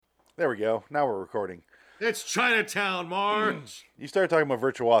There we go. Now we're recording. It's Chinatown, March. You started talking about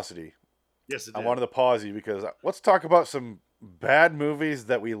virtuosity. Yes, it I did. wanted to pause you because let's talk about some bad movies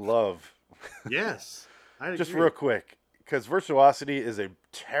that we love. Yes, I Just agree. real quick, because Virtuosity is a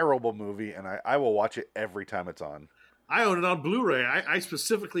terrible movie, and I will watch it every time it's on. I own it on Blu-ray. I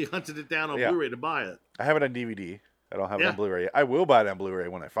specifically hunted it down on Yeah. Blu-ray to buy it. I have it on DVD. I don't have it Yeah. on Blu-ray yet. I will buy it on Blu-ray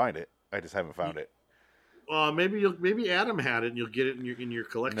when I find it. I just haven't found it. Maybe Adam had it and you'll get it in your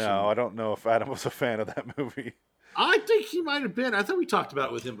collection. No, I don't know if Adam was a fan of that movie. I think he might have been. I thought we talked about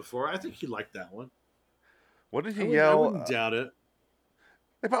it with him before. I think he liked that one. What did he I yell? wouldn't doubt it.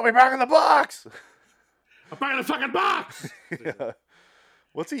 They put me back in the box! I'm back in the fucking box. Yeah.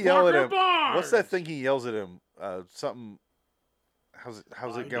 What's he yell at him? Barnes! What's that thing he yells at him? Something.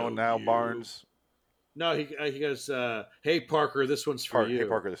 How's it going now, you. Barnes? No, he goes, "Hey Parker, this one's for you." Hey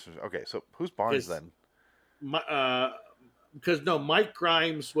Parker, this is okay. So who's Barnes then? Because Mike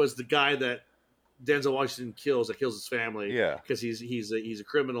Grimes was the guy that Denzel Washington kills. That kills his family. Yeah. Because he's a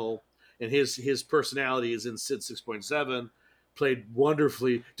criminal, and his personality is in Sid 6.7, played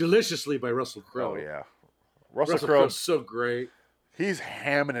wonderfully, deliciously by Russell Crowe. Oh yeah, Russell Crowe. Crowe's so great. He's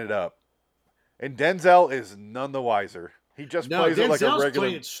hamming it up, and Denzel is none the wiser. He just plays it like a Denzel's regular.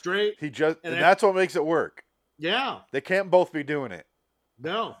 playing it straight. And that's what makes it work. Yeah. They can't both be doing it.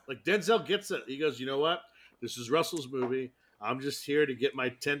 No, like Denzel gets it. He goes, you know what? This is Russell's movie. I'm just here to get my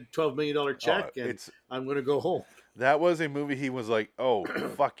 $12 million check, and I'm going to go home. That was a movie he was like, oh,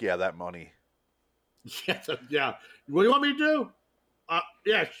 fuck yeah, that money. Yeah. What do you want me to do?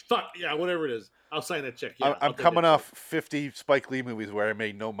 Yeah, fuck, yeah, whatever it is. I'll sign that check. Yeah, I'm coming off 50 Spike Lee movies where I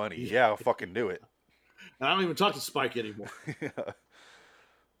made no money. Yeah, I'll fucking do it. And I don't even talk to Spike anymore. Yeah.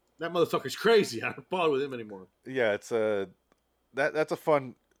 That motherfucker's crazy. I don't bother with him anymore. Yeah, it's that's a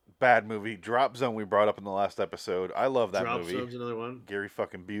fun bad movie. Drop Zone we brought up in the last episode. I love that movie. Drop Zone's another one. Gary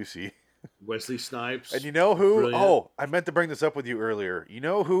fucking Busey. Wesley Snipes. And you know who? Brilliant. Oh, I meant to bring this up with you earlier. You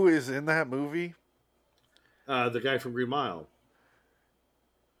know who is in that movie? The guy from Green Mile.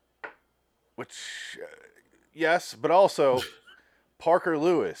 Which, yes, but also Parker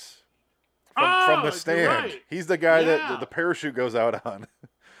Lewis from The Stand. Right. He's the guy that the parachute goes out on.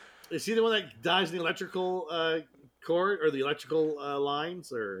 Is he the one that dies in the electrical cord or the electrical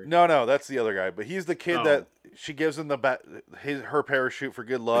lines? Or No, that's the other guy. But he's the kid that she gives him her parachute for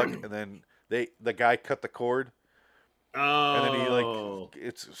good luck, and then the guy cut the cord. Oh, and then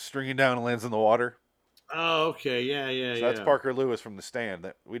it's stringing down and lands in the water. Oh, okay, yeah. So that's Parker Lewis from The Stand.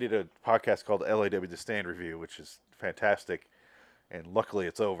 That we did a podcast called LAW The Stand Review, which is fantastic, and luckily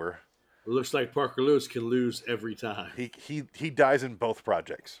it's over. It looks like Parker Lewis can lose every time. He dies in both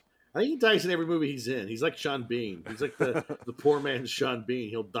projects. I think he dies in every movie he's in. He's like Sean Bean. He's like the poor man's Sean Bean.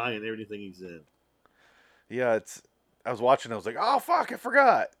 He'll die in everything he's in. Yeah, I was watching. I was like, oh fuck, I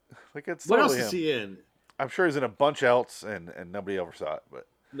forgot. Like it's what totally else is him. he in? I'm sure he's in a bunch else, and nobody ever saw it. But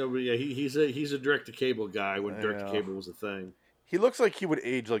no, but yeah, he's a direct to cable guy when direct to cable was a thing. He looks like he would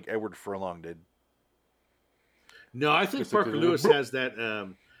age like Edward Furlong did. No, I think Parker Lewis has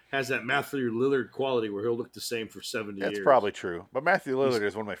that Matthew Lillard quality where he'll look the same for 70 years. That's probably true. But Matthew Lillard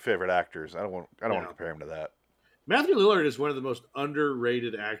is one of my favorite actors. I don't want to compare him to that. Matthew Lillard is one of the most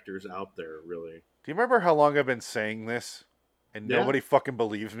underrated actors out there, really. Do you remember how long I've been saying this? And nobody fucking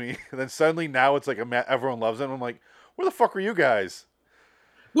believes me. And then suddenly now it's like everyone loves him. I'm like, where the fuck were you guys?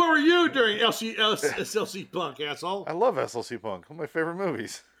 Where were you during SLC Punk, asshole? I love SLC Punk. One of my favorite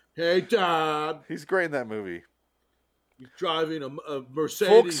movies. Hey, Dad. He's great in that movie. You're driving a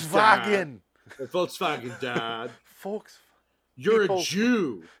Mercedes. Volkswagen. Dad. A Volkswagen, Dad. You're a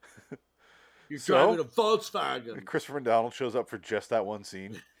Jew. You're driving a Volkswagen. Christopher McDonald shows up for just that one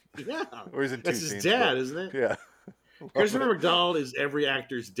scene. Yeah. Or he's in two scenes. That's his dad, isn't it? Yeah. Christopher McDonald is every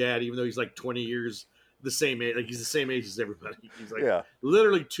actor's dad, even though he's like 20 years the same age. Like he's the same age as everybody. He's like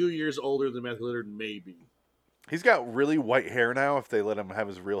literally 2 years older than Matthew Lillard, maybe. He's got really white hair now. If they let him have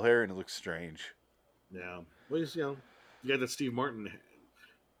his real hair, and it looks strange. Yeah, well, you got that Steve Martin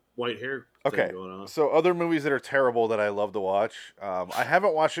white hair thing going on. So other movies that are terrible that I love to watch. I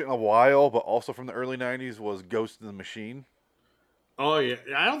haven't watched it in a while, but also from the early '90s was Ghost in the Machine. Oh yeah,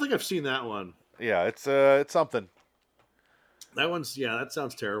 I don't think I've seen that one. Yeah, it's something. That one's that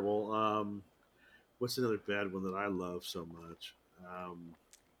sounds terrible. What's another bad one that I love so much?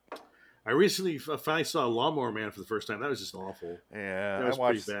 I recently finally saw Lawnmower Man for the first time. That was just awful. Yeah, that was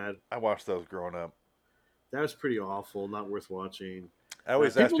pretty bad. I watched those growing up. That was pretty awful. Not worth watching. I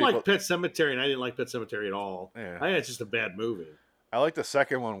always people like Pet Sematary, and I didn't like Pet Sematary at all. Yeah. I think it's just a bad movie. I like the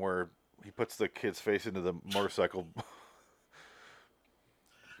second one where he puts the kid's face into the motorcycle.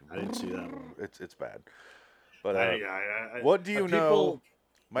 I didn't see that one. It's bad. But what do you know?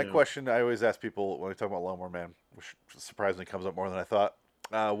 My question I always ask people when we talk about Lawnmower Man, which surprisingly comes up more than I thought.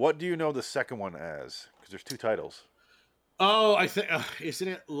 What do you know the second one as? Because there's 2 titles. Oh, I think isn't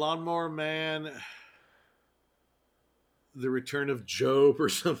it Lawnmower Man? The Return of Job or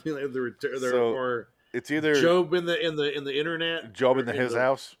something like the return, So or it's either Job in the internet, Job or in his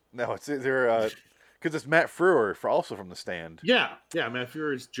house. No, it's either because it's Matt Frewer also from The Stand. Yeah, Matt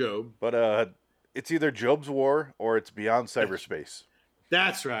Fury's Job. But it's either Job's War or it's Beyond Cyberspace.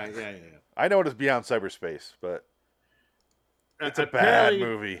 That's right. Yeah. I know it is Beyond Cyberspace, but it's a bad Apparently,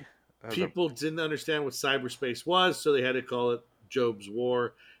 movie. People didn't understand what cyberspace was, so they had to call it Job's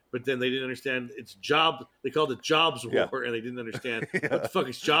War. But then they didn't understand it's job. They called it Jobs War, and they didn't understand what the fuck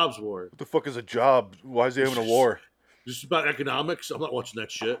is Jobs War. What the fuck is a job? Why is he having a war? This is about economics. I'm not watching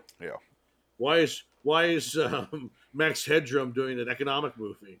that shit. Yeah. Why is Max Headroom doing an economic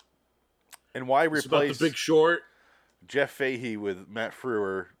movie? And why It's about replace The Big Short? Jeff Fahey with Matt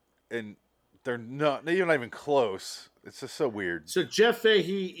Frewer? And they're not even close. It's just so weird. So Jeff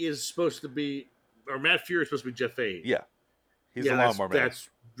Fahey is supposed to be, or Matt Fury is supposed to be Jeff Fahey. Yeah. He's a Lawnmower Man. That's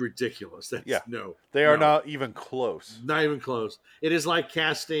ridiculous. They are not even close. Not even close. It is like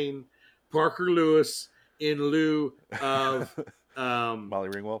casting Parker Lewis in lieu of Molly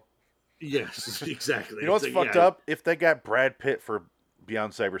Ringwald. Yes, exactly. You know what's fucked up? If they got Brad Pitt for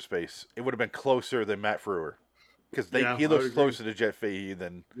Beyond Cyberspace, it would have been closer than Matt Frewer. Because he looks closer to Jeff Fahey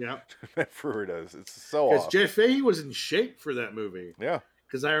than Matt Frewer does. It's so off. Because Jeff Fahey was in shape for that movie. Yeah.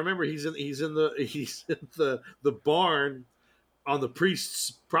 Because I remember he's in the barn on the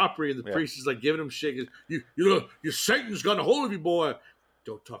priest's property, and the priest is like giving him shit. You know, your Satan's got a hold of you, boy.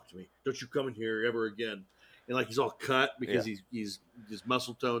 Don't talk to me. Don't you come in here ever again. And like he's all cut because he's his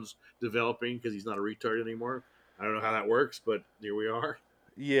muscle tones developing because he's not a retard anymore. I don't know how that works, but here we are.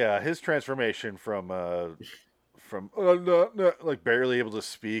 Yeah, his transformation from like barely able to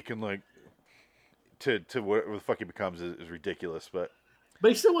speak and like to whatever the fuck he becomes is ridiculous. But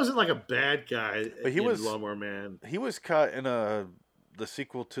he still wasn't like a bad guy. But he was Lawnmower Man. He was cut in the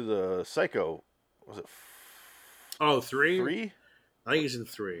sequel to the Psycho. Was it? 3? 3? I think he's in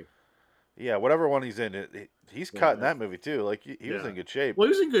 3. Yeah, whatever one he's in, he's cut in that movie too. Like he was in good shape. Well, he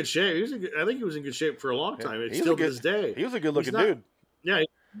was in good shape. I think he was in good shape for a long time. It's still to this day. He was a good looking dude. Yeah,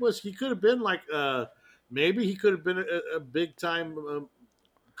 he was. He could have been like maybe he could have been a big time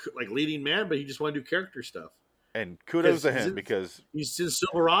like leading man, but he just wanted to do character stuff. And kudos to him because he's in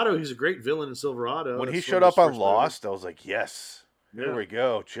Silverado. He's a great villain in Silverado. When he showed up on Lost, I was like, yes, here we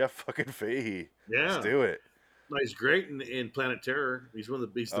go, Jeff fucking Fahey. Yeah, let's do it. No, he's great in Planet Terror. He's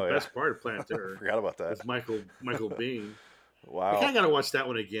the best part of Planet Terror. Forgot about that. With Michael Biehn. Wow. I kind of got to watch that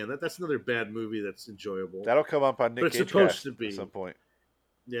one again. That's another bad movie that's enjoyable. That'll come up on Nick Cage supposed to be at some point.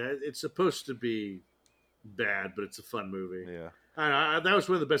 Yeah, it's supposed to be bad, but it's a fun movie. Yeah. That was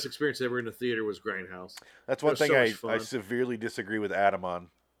one of the best experiences ever in the theater was Grindhouse. That's one thing I severely disagree with Adam on.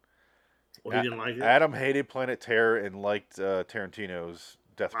 Well, he didn't like it? Adam hated Planet Terror and liked Tarantino's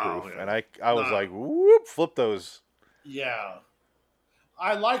Death Proof. And I was like, whoop, flip those. Yeah.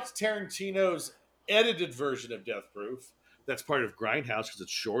 I liked Tarantino's edited version of Death Proof. That's part of Grindhouse because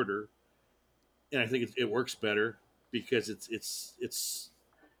it's shorter. And I think it works better because it's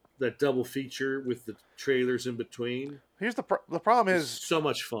that double feature with the trailers in between. Here's the problem is so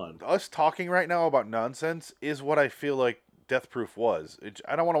much fun. Us talking right now about nonsense is what I feel like Death Proof was.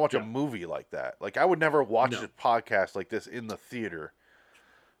 I don't want to watch a movie like that. Like I would never watch a podcast like this in the theater.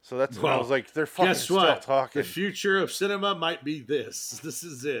 So that's when I was like, they're fucking still talking. The future of cinema might be this. This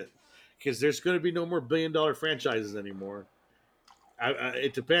is it. Because there's going to be no more billion-dollar franchises anymore.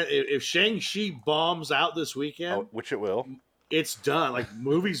 It depends. If Shang-Chi bombs out this weekend, which it will, it's done. Like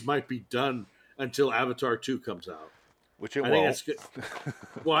movies might be done until Avatar 2 comes out. Which it won't.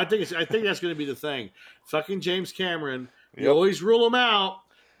 Well, I think that's going to be the thing. Fucking James Cameron. You always rule him out.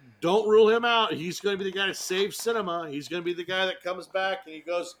 Don't rule him out. He's going to be the guy to save cinema. He's going to be the guy that comes back and he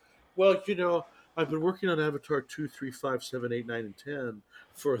goes, well, I've been working on Avatar 2, 3, 5, 7, 8, 9, and 10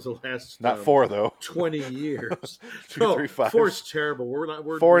 for the last not 4 though 20 years. 2, 3, 5. 4 is terrible.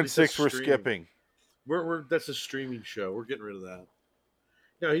 We're 4 and 6 we're skipping. We're that's a streaming show. We're getting rid of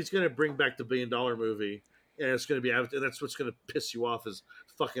that. He's going to bring back the $1 billion movie, and it's going to be Avatar. That's what's going to piss you off is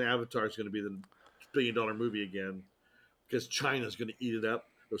fucking Avatar is going to be the $1 billion movie again because China's going to eat it up.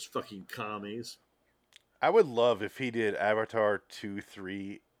 Those fucking commies. I would love if he did Avatar 2,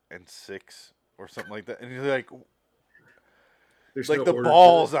 3, and 6 or something like that. And he's like, there's like the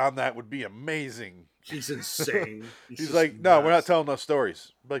balls on that would be amazing. He's insane. He's like, no, we're not telling those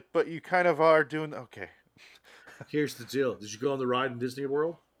stories. Like, but you kind of are doing okay. Here's the deal. Did you go on the ride in Disney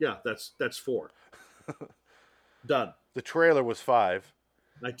World? Yeah, that's 4. Done. The trailer was 5.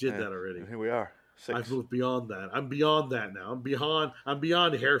 I did that already. And here we are. 6. I've moved beyond that. I'm beyond that now. I'm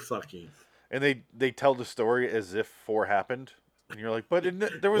beyond hair fucking. And they tell the story as if 4 happened, and you're like, but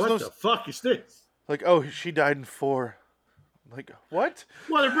there was what no. the fuck is this? Like, oh, she died in 4. Like, what?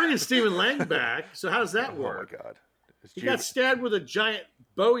 Well, they're bringing Stephen Lang back, so how does that work? Oh my god! He got stabbed with a giant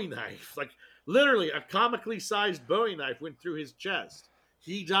Bowie knife, like literally a comically sized Bowie knife went through his chest.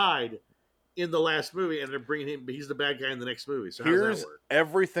 He died in the last movie, and they're bringing him. He's the bad guy in the next movie. So how does that work?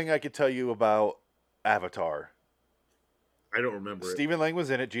 Everything I could tell you about Avatar. I don't remember. Stephen Lang was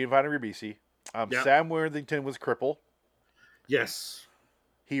in it. Giovanni Ribisi. Yep. Sam Worthington was cripple. Yes.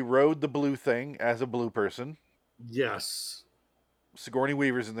 He rode the blue thing as a blue person. Yes. Sigourney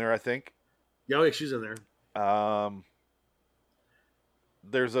Weaver's in there, I think. Yeah, she's in there.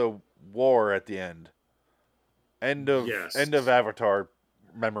 There's a war at the end. End of Avatar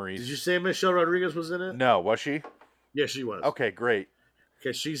memories. Did you say Michelle Rodriguez was in it? No, was she? Yeah, she was. Okay, great.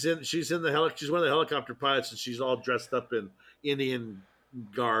 Okay, she's in the she's one of the helicopter pilots, and she's all dressed up in Indian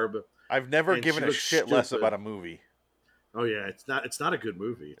garb. I've never given a shit less about a movie. Oh yeah, it's not a good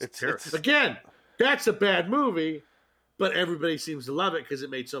movie. It's terrible. Again, that's a bad movie, but everybody seems to love it because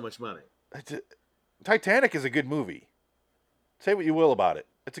it made so much money. Titanic is a good movie. Say what you will about it.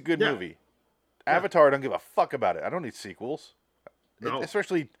 It's a good movie. Avatar, I don't give a fuck about it. I don't need sequels. No.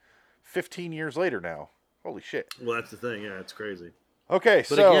 Especially 15 years later now. Holy shit. Well, that's the thing. Yeah, it's crazy. Okay,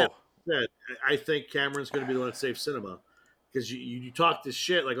 but so... Again, I think Cameron's going to be the one that saves cinema. Because you talk this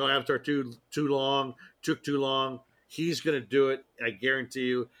shit like, oh, Avatar 2 took too long. He's going to do it. I guarantee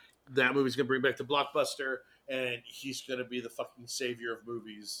you that movie's going to bring back the blockbuster, and he's going to be the fucking savior of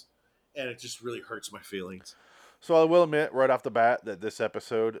movies. And it just really hurts my feelings. So I will admit right off the bat that this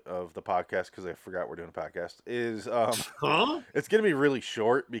episode of the podcast, because I forgot we're doing a podcast, is it's going to be really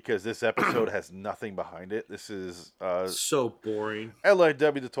short because this episode has nothing behind it. This is so boring.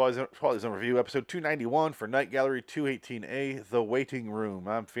 LIW, the Twilight Zone Review, episode 291 for Night Gallery 218A, The Waiting Room.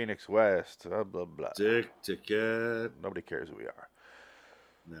 I'm Phoenix West. Blah, blah, blah. Ticket. Nobody cares who we are.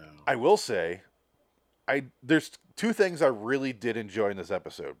 No. I will say, there's 2 things I really did enjoy in this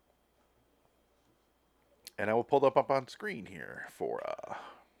episode. And I will pull them up on screen here for...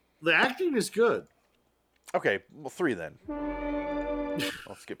 The acting is good. Okay, well, 3 then.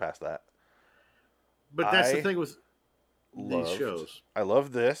 Let's get past that. But that's the thing with these shows. I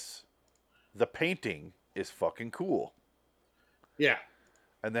love this. The painting is fucking cool. Yeah.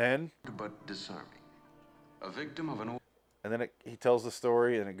 And then... But disarming. A victim of an... And then he tells the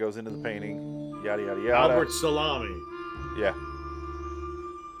story and it goes into the painting. Yada, yada, yada. Albert Salami. Yeah.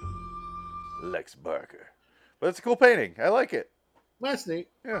 Lex Barker. But it's a cool painting. I like it. That's neat.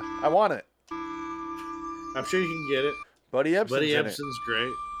 Yeah, I want it. I'm sure you can get it. Buddy Ebsen's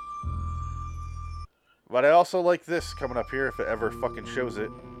great. But I also like this coming up here if it ever fucking shows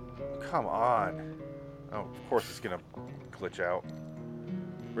it. Come on. Oh, of course it's going to glitch out.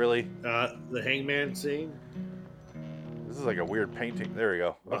 Really? The hangman scene? This is like a weird painting. There we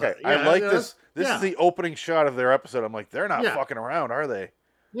go. Okay, I like this. This is the opening shot of their episode. I'm like, they're not fucking around, are they?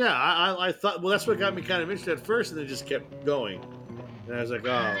 Yeah, I thought, well, that's what got me kind of interested at first, and then just kept going. And I was like,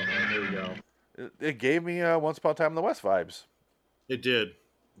 oh, here we go. It gave me Once Upon a Time in the West vibes. It did.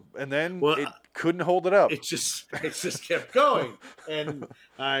 And then it couldn't hold it up. It just kept going, and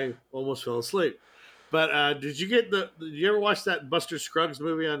I almost fell asleep. But did you ever watch that Buster Scruggs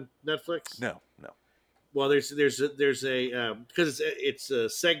movie on Netflix? No. Well, there's a because it's a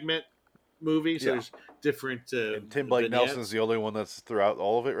segment movie, so there's different. And Tim Blake Nelson's the only one that's throughout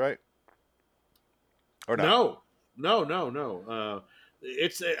all of it, right? Or no? No.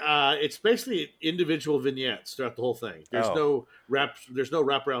 It's basically individual vignettes throughout the whole thing. There's no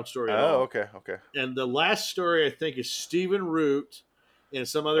wraparound story at all. Okay. And the last story, I think, is Stephen Root and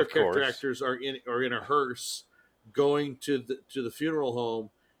some other character actors are in a hearse going to the funeral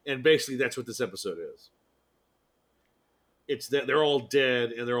home, and basically that's what this episode is. It's that they're all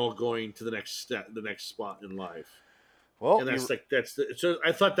dead and they're all going to the next spot in life. Well, and so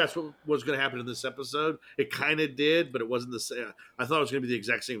I thought that's what was going to happen in this episode. It kind of did, but it wasn't the same. I thought it was going to be the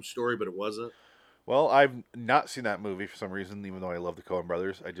exact same story, but it wasn't. Well, I've not seen that movie for some reason, even though I love the Coen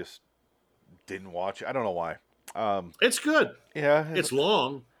Brothers. I just didn't watch it. I don't know why. It's good. Yeah, it's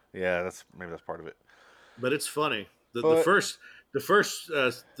long. Yeah, maybe that's part of it. But it's funny. The first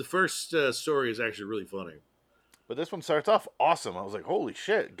story is actually really funny. But this one starts off awesome. I was like, holy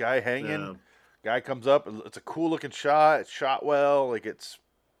shit, guy hanging. Yeah. Guy comes up. It's a cool looking shot. It's shot well. Like, it's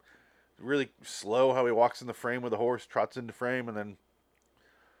really slow how he walks in the frame with the horse, trots into frame, and then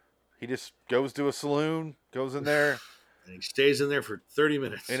he just goes to a saloon, goes in there. And he stays in there for 30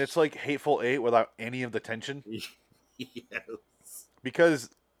 minutes. And it's like Hateful Eight without any of the tension. Yes. Because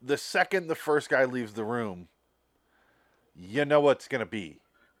the second the first guy leaves the room, you know what's going to be.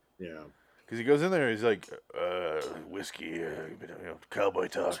 Yeah. Because he goes in there, he's like, whiskey, cowboy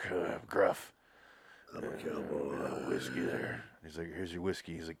talk, gruff. I'm a cowboy. Whiskey there. He's like, here's your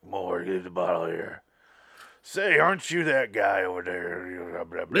whiskey. He's like, more, give the bottle here. Say, aren't you that guy over there?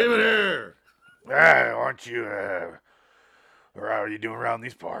 Leave it here. Aren't you, or how are you doing around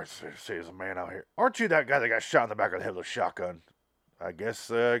these parts? Say, there's a man out here. Aren't you that guy that got shot in the back of the head with a shotgun? I guess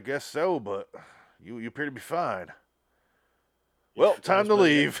so, but you appear to be fine. Well, time to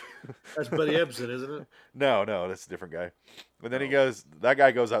leave. That's Buddy Ebsen, isn't it? No, that's a different guy. And then that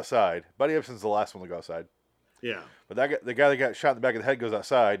guy goes outside. Buddy Ebsen's the last one to go outside. Yeah. But the guy that got shot in the back of the head goes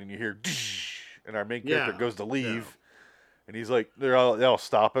outside, and you hear, and our main character goes to leave, and he's like, they all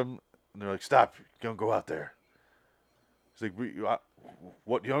stop him, and they're like, stop, don't go out there. He's like,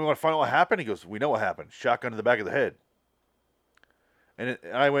 what? You don't want to find out what happened? He goes, we know what happened. Shotgun to the back of the head. And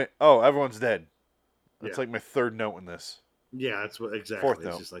I went, oh, everyone's dead. That's like my third note in this. Yeah, that's what exactly. Fourth it's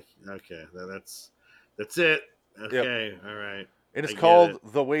note. just like, okay, that's it. Okay, all right. And it's called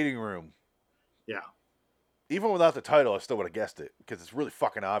The Waiting Room. Yeah. Even without the title, I still would have guessed it because it's really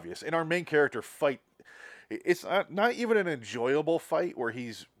fucking obvious. And our main character fight, it's not even an enjoyable fight where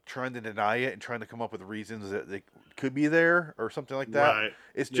he's trying to deny it and trying to come up with reasons that they could be there or something like that. Right.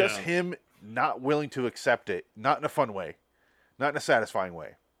 It's just him not willing to accept it, not in a fun way, not in a satisfying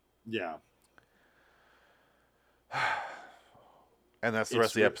way. Yeah. And that's the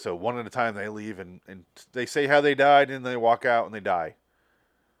rest of the episode. One at a time, they leave and they say how they died, and they walk out and they die.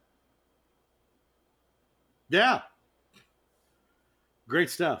 Yeah. Great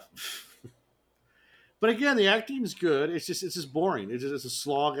stuff. But again, the acting is good. It's just boring. It's a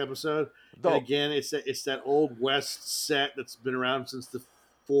slog episode. And again, it's that old West set that's been around since the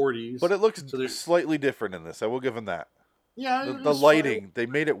 40s. But it looks slightly different in this. I will give them that. Yeah. The lighting, they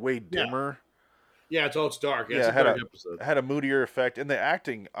made it way dimmer. Yeah, it's dark. It's a dark episode. It had a moodier effect, and the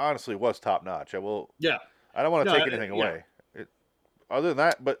acting honestly was top notch. I don't want to take anything away. Other than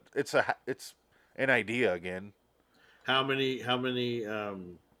that, but it's an idea again. How many?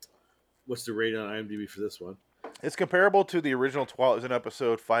 What's the rating on IMDb for this one? It's comparable to the original Twilight Zone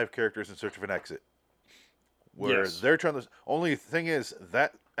episode, 5 Characters in Search of an Exit. Where they're trying to. Only thing is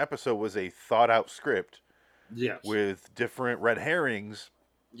that episode was a thought out script. Yes. With different red herrings.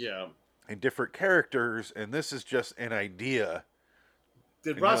 Yeah. And different characters, and this is just an idea.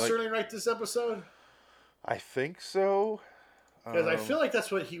 Did Rod Serling write this episode? I think so. Because I feel like that's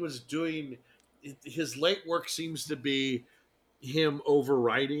what he was doing. His late work seems to be him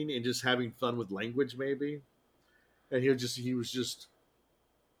overwriting and just having fun with language, maybe. And he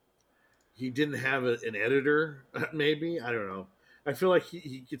didn't have an editor, maybe. I don't know. I feel like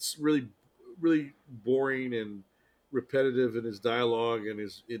he gets really, really boring and repetitive in his dialogue and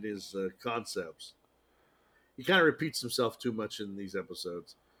in his concepts. He kind of repeats himself too much in these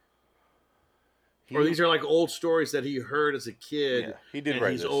episodes. Or these are like old stories that he heard as a kid. Yeah, he did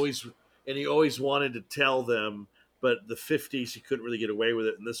write this. He always wanted to tell them, but the 50s he couldn't really get away with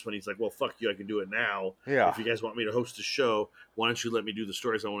it. And this one he's like, well, fuck you, I can do it now. Yeah. If you guys want me to host a show, why don't you let me do the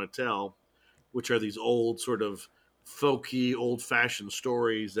stories I want to tell, which are these old sort of folky, old-fashioned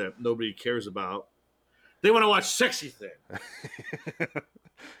stories that nobody cares about. They want to watch sexy things.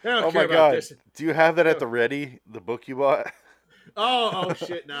 Oh my god! This. Do you have that at the ready? The book you bought? Oh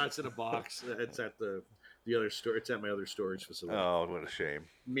shit! No, it's in a box. It's at the other store. It's at my other storage facility. Oh, what a shame!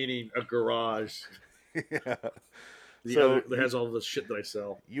 Meaning a garage. Yeah. That has all the shit that I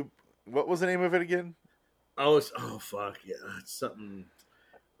sell. What was the name of it again? Oh fuck yeah! It's something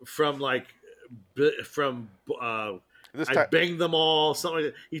from I banged them all, something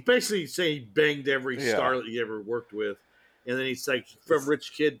like that. He's basically saying he banged every starlet he ever worked with. And then he's like, from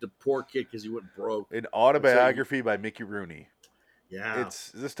rich kid to poor kid because he went broke. An autobiography by Mickey Rooney. Yeah.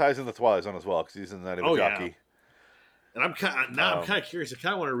 This ties in the Twilight Zone as well because he's in that jockey. Yeah. And I'm kind of curious. I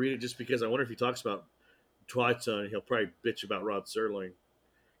kind of want to read it just because I wonder if he talks about Twilight Zone, he'll probably bitch about Rod Serling.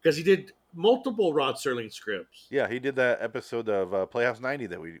 Because he did multiple Rod Serling scripts. Yeah, he did that episode of Playhouse 90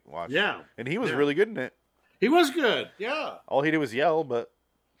 that we watched. Yeah. And he was really good in it. He was good, yeah. All he did was yell, but...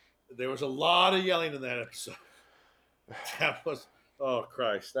 There was a lot of yelling in that episode. That was... Oh,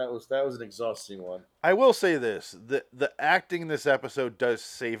 Christ. That was an exhausting one. I will say this. The acting in this episode does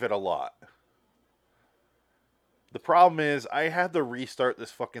save it a lot. The problem is, I had to restart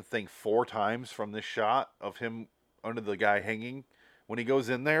this fucking thing 4 times from this shot of him under the guy hanging. When he goes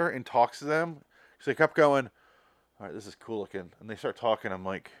in there and talks to them, so they kept going, all right, this is cool looking. And they start talking, I'm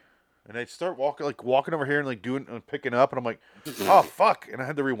like... And I start walking over here and doing and picking up, and I'm like, oh fuck! And I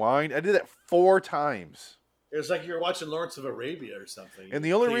had to rewind. I did that 4 times. It was like you were watching Lawrence of Arabia or something. And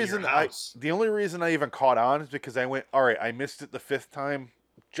the only reason I even caught on is because I went, all right, I missed it the 5th time.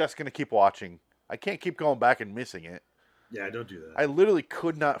 Just gonna keep watching. I can't keep going back and missing it. Yeah, don't do that. I literally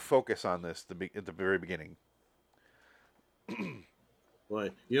could not focus on this at the very beginning. Well,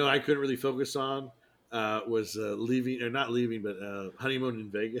 I couldn't really focus on was leaving, or not leaving, but Honeymoon in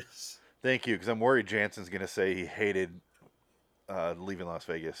Vegas. Thank you, because I'm worried Jansen's gonna say he hated Leaving Las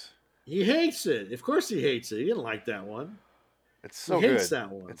Vegas. He hates it. Of course he hates it. He didn't like that one. It's so he good. Hates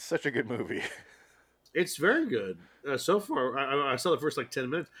that one. It's such a good movie. It's very good. So far, I saw the first 10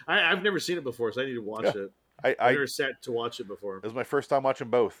 minutes. I've never seen it before, so I need to watch it. I never sat to watch it before. It was my first time watching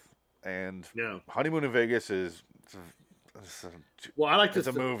both. And Honeymoon in Vegas is... Well, I like it's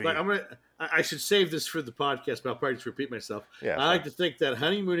a movie. I should save this for the podcast, but I'll probably just repeat myself. Yeah, I like to think that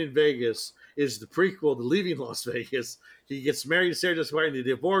Honeymoon in Vegas is the prequel to Leaving Las Vegas. He gets married to Sarah Jessica Parker, and they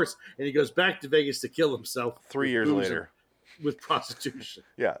divorce, and he goes back to Vegas to kill himself 3 years later with prostitution.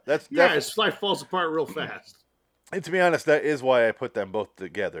 His life falls apart real fast. And to be honest, that is why I put them both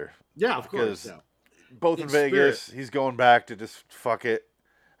together. Yeah, of course. Yeah. Both in Vegas, he's going back to just fuck it.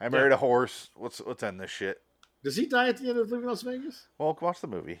 I married a horse. Let's end this shit. Does he die at the end of Leaving Las Vegas? Well, watch the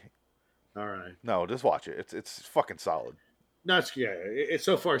movie. All right. No, just watch it. It's fucking solid. No, it's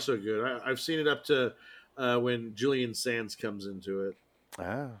so far so good. I've seen it up to when Julian Sands comes into it.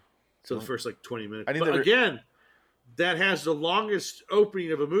 So the first 20 minutes. Again, that has the longest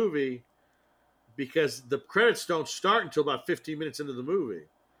opening of a movie because the credits don't start until about 15 minutes into the movie.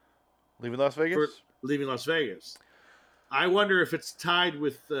 Leaving Las Vegas? Leaving Las Vegas. I wonder if it's tied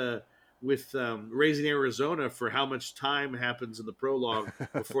with Raising Arizona for how much time happens in the prologue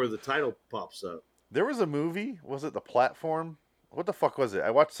before the title pops up. There was a movie. Was it The Platform? What the fuck was it?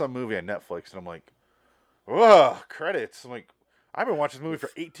 I watched some movie on Netflix, and I'm like, ugh, credits. I'm like, I've been watching this movie for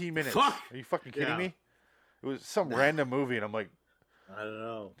 18 minutes. Fuck. Are you fucking kidding me? It was some random movie, and I'm like, I don't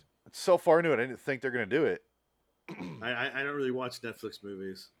know. It's so far into it, I didn't think they're going to do it. I don't really watch Netflix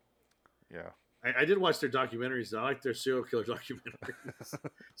movies. Yeah. I did watch their documentaries, though. I like their serial killer documentaries.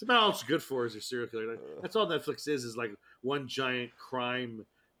 It's about all it's good for is a serial killer. That's all Netflix is like one giant crime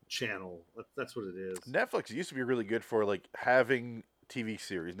channel. That's what it is. Netflix used to be really good for having TV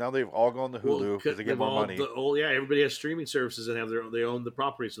series. Now they've all gone to Hulu because they get more money. Everybody has streaming services and they own the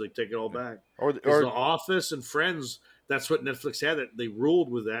property, so they take it all back. Or The Office and Friends. That's what Netflix had. They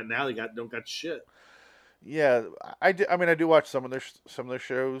ruled with that. Now they don't got shit. Yeah, I do watch some of their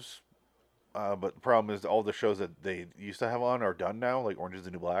shows. But the problem is all the shows that they used to have on are done now, like Orange is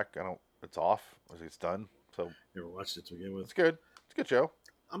the New Black. It's off. It's done. So never watched it to begin with. It's good. It's a good show.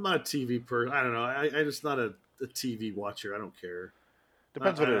 I'm not a TV person. I don't know. I'm just not a TV watcher. I don't care.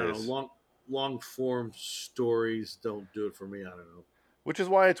 Depends what it is. Long form stories don't do it for me. I don't know. Which is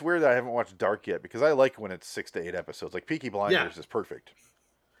why it's weird that I haven't watched Dark yet, because I like when it's 6 to 8 episodes. Like Peaky Blinders is perfect.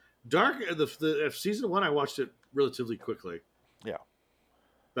 Dark, the season 1, I watched it relatively quickly. Yeah.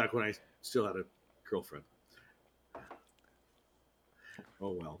 Back when I still had a girlfriend.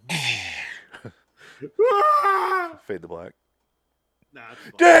 Oh well. Fade to black. Nah,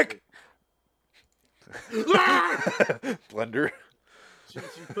 Dick! Blender. She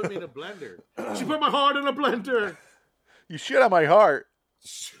put me in a blender. She put my heart in a blender. You shit on my heart.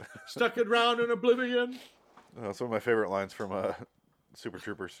 Stuck it round in oblivion. Oh, that's one of my favorite lines from Super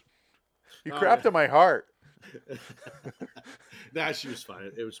Troopers. You crapped on my heart. Nah, she was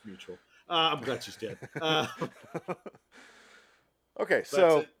fine. It was mutual. I'm glad she's dead. Okay,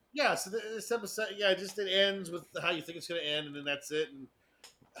 so... So this episode, it ends with how you think it's going to end, and then that's it. And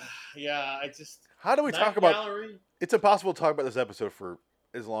How do we talk about... It's impossible to talk about this episode for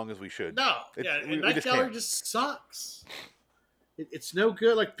as long as we should. No, Night Gallery just sucks. It's no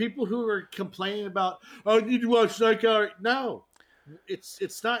good. Like, people who are complaining about, I need to watch Night Gallery. No,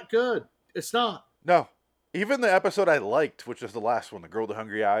 it's not good. It's not. No. Even the episode I liked, which is the last one, The Girl with the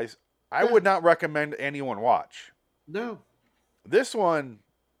Hungry Eyes, I would not recommend anyone watch. No. This one,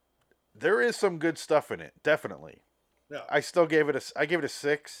 there is some good stuff in it, definitely. Yeah. I still gave it a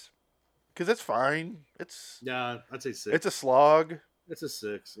 6 because it's fine. I'd say 6. It's a slog. It's a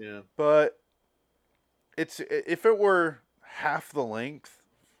 6, yeah. But if it were half the length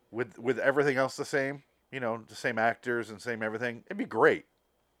with everything else the same, the same actors and same everything, it'd be great.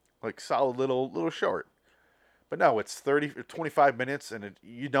 Like solid little short. But no, it's 30 or 25 minutes, and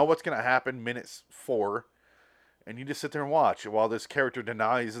you know what's going to happen minutes 4, and you just sit there and watch while this character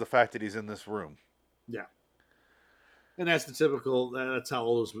denies the fact that he's in this room. Yeah. And that's the typical, that's how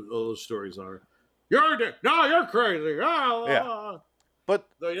all those stories are. You're crazy. But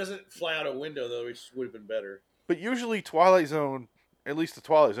though he doesn't fly out a window, though, which would have been better. But usually Twilight Zone at least the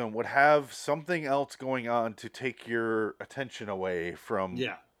Twilight Zone, would have something else going on to take your attention away from,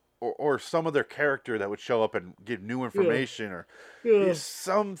 or some other character that would show up and give new information or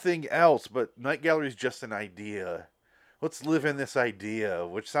something else. But Night Gallery is just an idea. Let's live in this idea,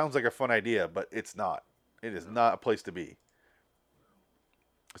 which sounds like a fun idea, but it's not. It is not a place to be.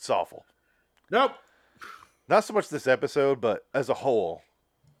 It's awful. Nope. Not so much this episode, but as a whole,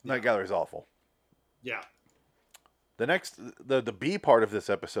 Night Gallery is awful. Yeah. The next, the B part of this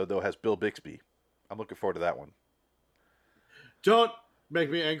episode, though, has Bill Bixby. I'm looking forward to that one. Don't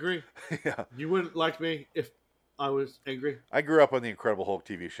make me angry. Yeah. You wouldn't like me if I was angry. I grew up on the Incredible Hulk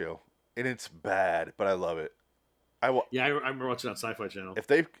TV show, and it's bad, but I love it. I remember watching that Sci-Fi Channel.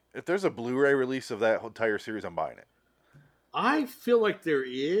 If there's a Blu-ray release of that entire series, I'm buying it. I feel like there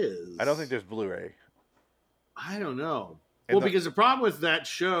is. I don't think there's Blu-ray. I don't know. Because the problem with that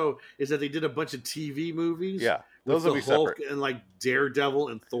show is that they did a bunch of TV movies. Yeah, those will be Hulk separate. And like Daredevil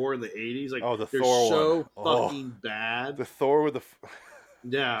and Thor in the 80s. Like, the they're Thor so one. fucking bad. The Thor with the...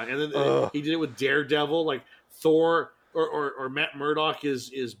 Yeah, and then he did it with Daredevil. Like Thor or Matt Murdock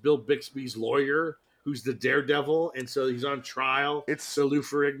is Bill Bixby's lawyer, who's the Daredevil, and so he's on trial. So Lou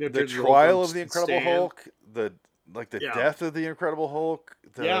Ferrigno, the trial of the Incredible Hulk, the death of the Incredible Hulk.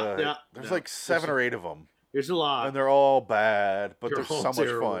 There's like 7 or 8 of them. There's a lot, and they're all bad, but they're so much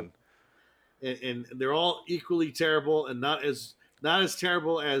fun. And they're all equally terrible, and not as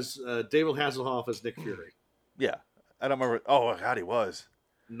terrible as David Hasselhoff as Nick Fury. Yeah, I don't remember. Oh God, he was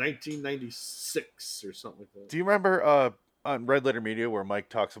 1996 or something like that. Do you remember on Red Letter Media where Mike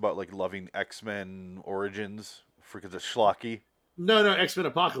talks about like loving X-Men Origins because it's schlocky? No, X-Men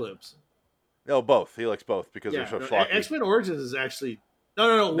Apocalypse. No, both. He likes both because they're so schlocky. X-Men Origins is actually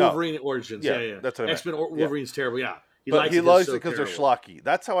no. Wolverine Origins. Yeah. That's what I meant. X-Men Wolverine's terrible. Yeah, he likes it because they're schlocky.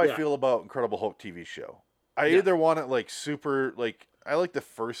 That's how I feel about Incredible Hulk TV show. I either want it like super like I like the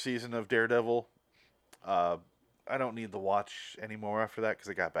first season of Daredevil. I don't need to watch anymore after that because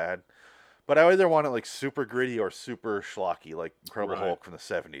it got bad. But I either want it like super gritty or super schlocky, like Incredible Hulk from the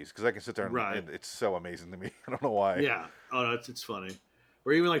 70s, because I can sit there and it's so amazing to me. I don't know why. Yeah. Oh, no, it's funny.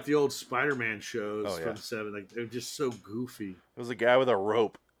 Or even like the old Spider-Man shows from the 70s. Like, they're just so goofy. It was a guy with a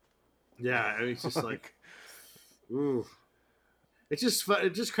rope. Yeah. I mean, it's just like, ooh. It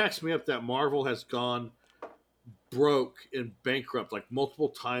just cracks me up that Marvel has gone broke and bankrupt like multiple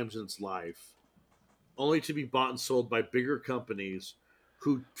times in its life, only to be bought and sold by bigger companies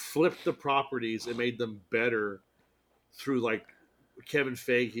who flipped the properties and made them better through like Kevin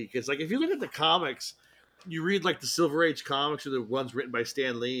Feige. Because like if you look at the comics, you read like the Silver Age comics or the ones written by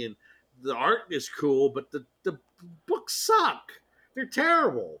Stan Lee, and the art is cool, but the books suck. They're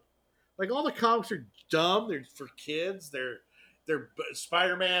terrible. Like all the comics are dumb. They're for kids. They're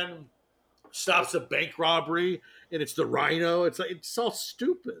Spider-Man stops a bank robbery and it's the Rhino. It's like it's all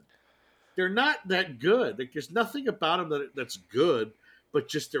stupid. They're not that good. Like there's nothing about them that's good, but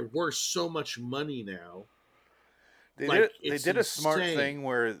just they're worth so much money now. They did a smart thing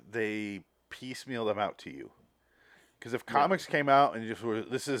where they piecemeal them out to you. Because if comics came out and just were,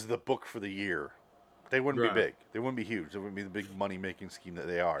 this is the book for the year, they wouldn't be big. They wouldn't be huge. They wouldn't be the big money making scheme that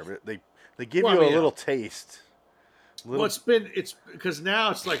they are. But they give you a little taste. Well, it's because now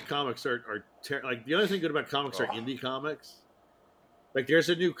it's like comics are like the only thing good about comics are indie comics. Like there's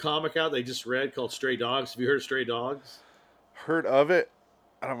a new comic out they just read called Stray Dogs. Have you heard of Stray Dogs? Heard of it.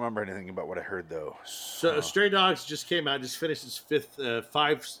 I don't remember anything about what I heard though. So Stray Dogs just came out, just finished its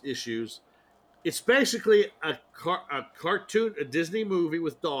 5 issues. It's basically a cartoon, a Disney movie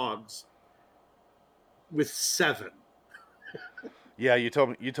with dogs, with 7. Yeah, you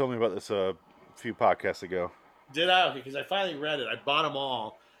told me about this a few podcasts ago. Did I? Because I finally read it. I bought them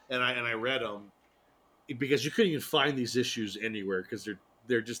all, and I read them because you couldn't even find these issues anywhere because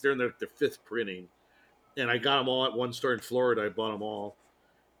they're in their 5th printing, and I got them all at one store in Florida. I bought them all,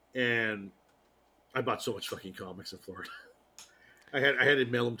 and I bought so much fucking comics in Florida. I had to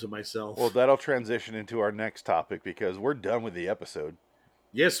mail them to myself. Well, that'll transition into our next topic because we're done with the episode.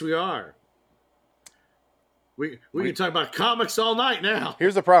 Yes, we are. We can talk about comics all night now.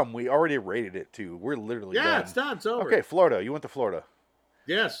 Here's the problem. We already rated it, too. We're literally done. It's done. It's over. Okay, Florida. You went to Florida.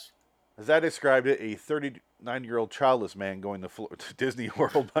 Yes. As I described it, a 39-year-old childless man going to Disney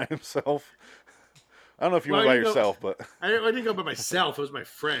World by himself. I don't know if you went by yourself, but... I didn't go by myself. It was my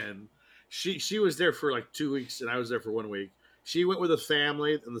friend. She was there for like 2 weeks, and I was there for 1 week. She went with a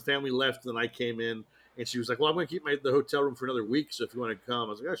family, and the family left, and then I came in, and she was like, well, I'm going to keep the hotel room for another week, so if you want to come. I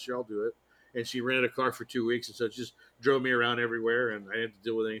was like, oh, sure, I'll do it. And she rented a car for 2 weeks, and so it just drove me around everywhere, and I didn't have to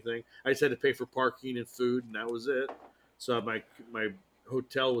deal with anything. I just had to pay for parking and food, and that was it. So my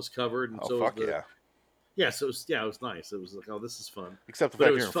hotel was covered, and Yeah, so it was nice. It was like, oh, this is fun. Except the But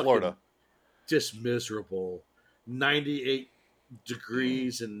fact it you're was in Florida. just miserable. 98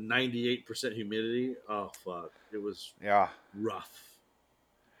 degrees and 98% humidity. Oh fuck! It was rough.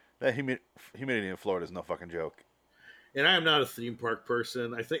 That humidity in Florida is no fucking joke. And I am not a theme park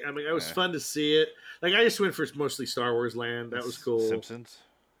person. I mean, it was fun to see it. Like, I just went for mostly Star Wars Land. That was cool.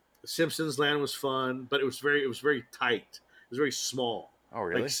 Simpsons Land was fun, but it was very tight. It was very small. Oh,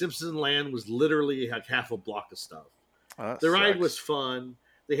 really? Like, Simpsons Land was literally like half a block of stuff. Oh, the ride was fun.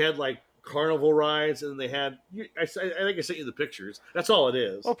 They had like carnival rides, and they had. I think I sent you the pictures. That's all it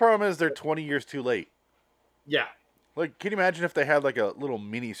is. Well, the problem is they're 20 years too late. Yeah. Like, can you imagine if they had like a little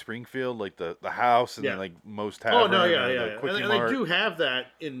mini Springfield, like the house and then like most tavern? Oh no, yeah. And they do have that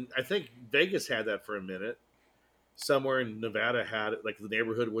in. I think Vegas had that for a minute. Somewhere in Nevada had it. Like, the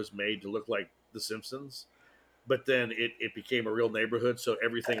neighborhood was made to look like The Simpsons, but then it became a real neighborhood. So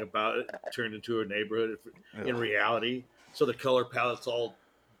everything about it turned into a neighborhood in reality. So the color palette's all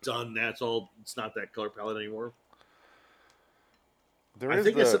done. It's not that color palette anymore. I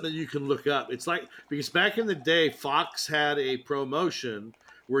think it's something you can look up. It's like, because back in the day, Fox had a promotion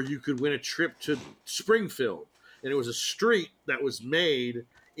where you could win a trip to Springfield, and it was a street that was made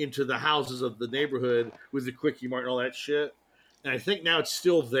into the houses of the neighborhood with the Quickie Mart and all that shit. And I think now it's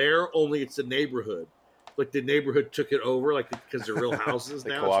still there, only it's a neighborhood. Like, the neighborhood took it over, like, because they're real houses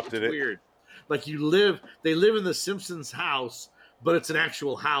now. Co-opted it's weird. Like, they live in the Simpsons house, but it's an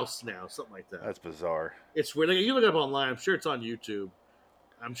actual house now, something like that. That's bizarre. It's weird. Like, you look it up online. I'm sure it's on YouTube.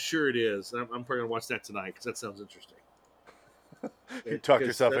 I'm sure it is. I'm probably going to watch that tonight because that sounds interesting. You talked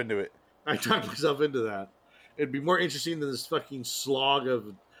yourself into it. I talked myself into that. It'd be more interesting than this fucking slog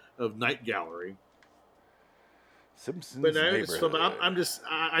of Night Gallery. Simpsons but neighborhood.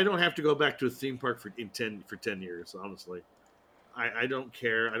 I don't have to go back to a theme park for 10 years, honestly. I don't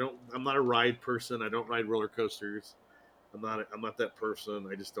care. I'm not a ride person. I don't ride roller coasters. I'm not that person.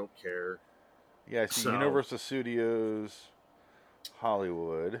 I just don't care. Yeah, I see Universal Studios,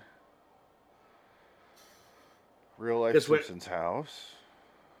 Hollywood, Real Life Simpsons house.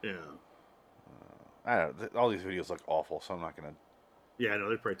 Yeah. I don't know. All these videos look awful, so I'm not gonna. Yeah, I know,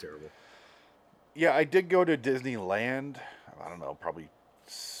 they're pretty terrible. Yeah, I did go to Disneyland. I don't know, probably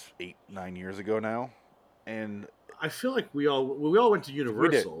 8-9 years ago now, and I feel like we all went to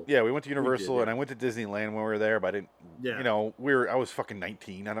Universal. We went to Universal, and I went to Disneyland when we were there, but I didn't. Yeah. You know, I was fucking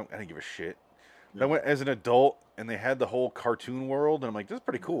 19. I didn't give a shit. But I went as an adult, and they had the whole cartoon world, and I'm like, this is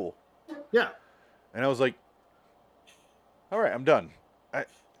pretty cool. Yeah. And I was like, all right, I'm done.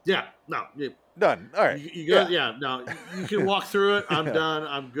 Done. All right. You go. Yeah. No, you can walk through it. I'm done.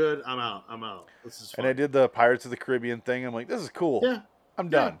 I'm good. I'm out. This is fun. And I did the Pirates of the Caribbean thing. I'm like, this is cool. Yeah. I'm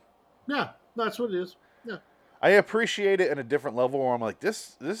done. Yeah. That's what it is. Yeah. I appreciate it at a different level where I'm like,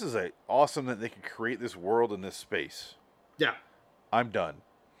 this is awesome that they can create this world in this space. Yeah. I'm done.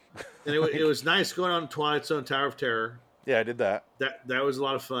 And it was nice going on Twilight Zone Tower of Terror. Yeah, I did that. That was a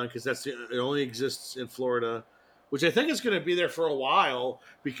lot of fun because it only exists in Florida, which I think is going to be there for a while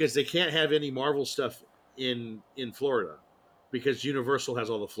because they can't have any Marvel stuff in Florida because Universal has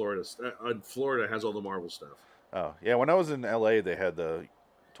all the Florida has all the Marvel stuff. Oh yeah, when I was in LA, they had the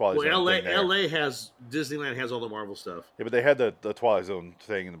Twilight Zone. LA has Disneyland has all the Marvel stuff. Yeah, but they had the Twilight Zone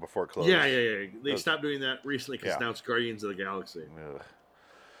thing before it closed. Yeah. They stopped doing that recently because now it's Guardians of the Galaxy. Ugh.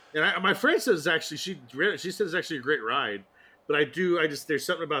 And my friend says she says it's actually a great ride, but there's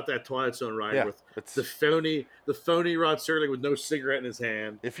something about that Twilight Zone ride with the phony Rod Serling with no cigarette in his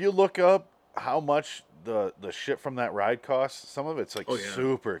hand. If you look up how much the shit from that ride costs, some of it's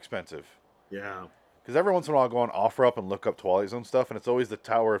super expensive. Yeah. Because every once in a while I'll go on OfferUp and look up Twilight Zone stuff, and it's always the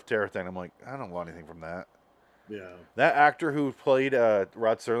Tower of Terror thing. I'm like, I don't want anything from that. Yeah. That actor who played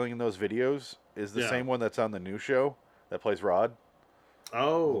Rod Serling in those videos is the same one that's on the new show that plays Rod.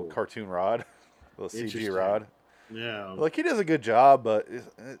 Oh. Little cartoon Rod. Little CG Rod. Yeah. Like, he does a good job, but,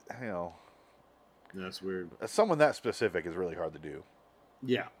 that's weird. Someone that specific is really hard to do.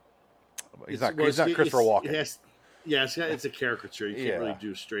 Yeah. He's not Christopher Walken. It's a caricature. You can't really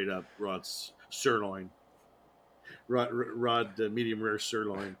do straight up Rod's sirloin. Rod medium rare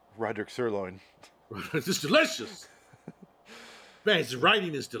sirloin. Roderick Sirloin. It's delicious. Man, his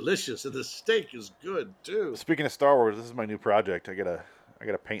writing is delicious, and the steak is good too. Speaking of Star Wars, this is my new project. I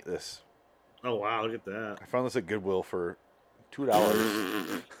gotta paint this. Oh wow, look at that! I found this at Goodwill for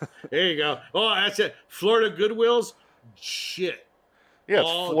 $2. There you go. Oh, that's it. Florida Goodwills, shit. Yeah, it's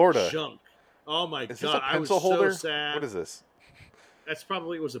all Florida. Junk. Oh my god! Is this a pencil holder? So sad. What is this? That's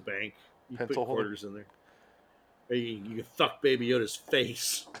probably was a bank. You pencil put quarters in there. You can thuck Baby Yoda's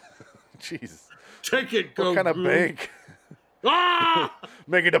face. Jesus. Take it, go. What kind of bank? Ah!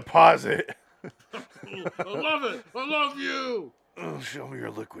 Make a deposit. I love it. I love you. Show me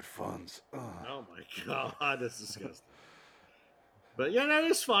your liquid funds. Oh my god, that's disgusting. But yeah, no,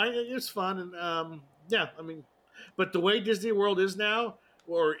 it's fine. It's fun, and yeah, I mean, but the way Disney World is now,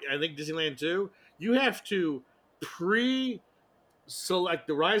 or I think Disneyland too, you have to pre-select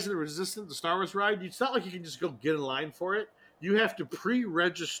the Rise of the Resistance, the Star Wars ride. It's not like you can just go get in line for it. You have to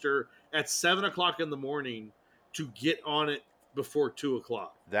pre-register at 7:00 in the morning to get on it before 2:00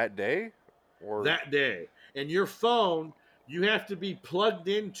 That day, or that day. And your phone, you have to be plugged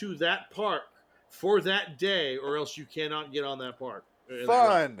into that park for that day, or else you cannot get on that park.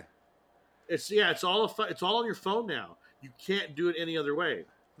 fun. It's all it's all on your phone now. You can't do it any other way.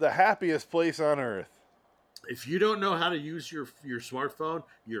 The happiest place on earth. If you don't know how to use your smartphone,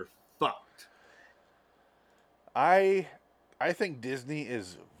 you're fucked. I think Disney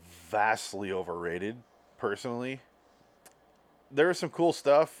is vastly overrated, personally. There is some cool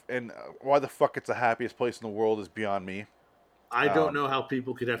stuff, and why the fuck it's the happiest place in the world is beyond me. I don't know how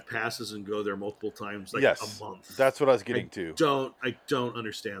people could have passes and go there multiple times, like a month. That's what I was getting to. I don't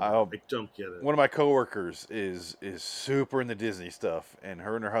understand that. I don't get it. One of my coworkers is super into Disney stuff, and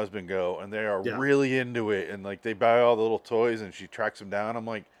her husband go, and they are really into it, and like they buy all the little toys, and she tracks them down. I'm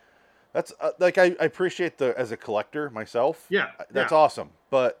like, that's like I appreciate as a collector myself. Yeah, that's awesome,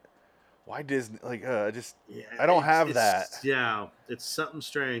 but why Disney? Like, I don't have that. Yeah, it's something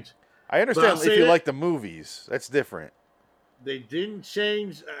strange. I understand if you like the movies, that's different. They didn't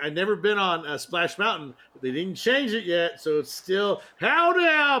change. I've never been on Splash Mountain, but they didn't change it yet, so it's still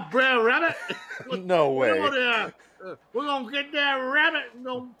howdy, Brown Rabbit. No way. We're gonna get that rabbit and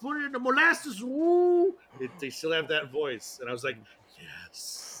gonna put it in the molasses. Woo! They still have that voice, and I was like,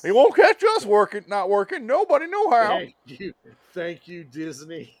 yes. He won't catch us not working. Nobody know how. Thank you,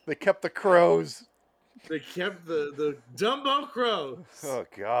 Disney. They kept the crows. They kept the Dumbo crows. Oh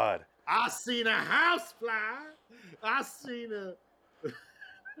God. I seen a house fly. I seen a.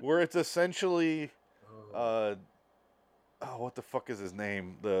 Where it's essentially, what the fuck is his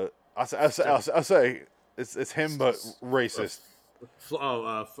name? I'll say it's him, but racist.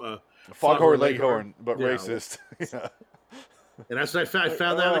 Foghorn Leghorn, but racist. Yeah. And that's what I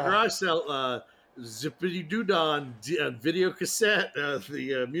found that in the garage sale. Zippity Doo-Dah video cassette,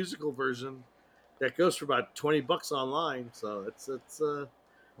 the musical version that goes for about $20 online. So it's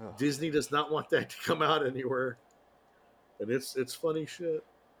Disney does not want that to come out anywhere, and it's funny shit.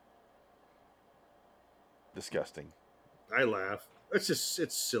 Disgusting. I laugh. It's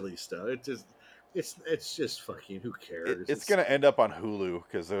silly stuff. It's just fucking. Who cares? It's gonna end up on Hulu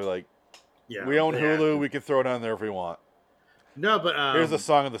because they're like, we own Hulu. We can throw it on there if we want. No, but here's the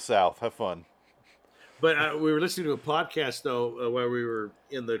song of the South. Have fun. But we were listening to a podcast though while we were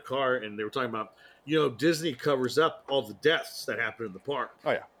in the car, and they were talking about Disney covers up all the deaths that happen in the park.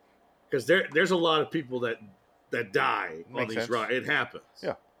 Oh yeah, because there's a lot of people that die on these rides. It happens.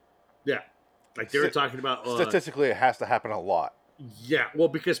 Yeah. Like they were talking about statistically, it has to happen a lot. Yeah, well,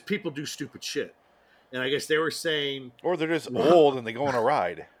 because people do stupid shit, and I guess they were saying, or they're just old and they go on a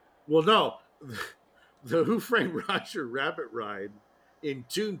ride. Well, no, the Who Framed Roger Rabbit ride in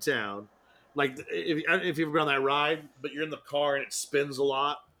Toontown, like if you've ever been on that ride, but you're in the car and it spins a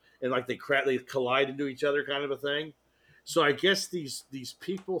lot, and like they collide into each other, kind of a thing. So I guess these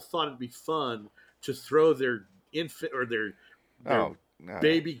people thought it'd be fun to throw their infant or their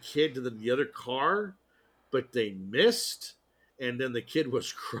baby kid to the other car, but they missed, and then the kid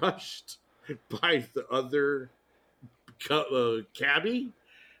was crushed by the other cabbie.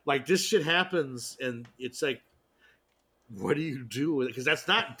 Like, this shit happens, and it's like, what do you do with it? Because that's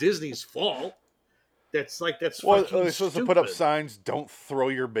not Disney's fault. That's fucking they're supposed to put up signs, don't throw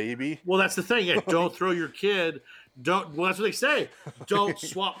your baby. Well, that's the thing. Yeah, don't throw your kid. Well, that's what they say. Don't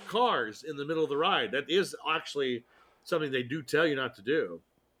swap cars in the middle of the ride. That is actually something they do tell you not to do.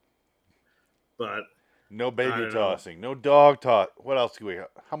 But no baby tossing, no dog toss. What else do we have?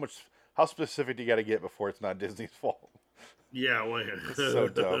 How specific do you got to get before it's not Disney's fault? Yeah, well, so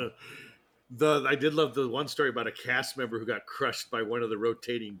dumb. I did love the one story about a cast member who got crushed by one of the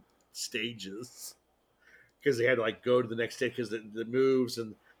rotating stages because they had to go to the next stage because the moves,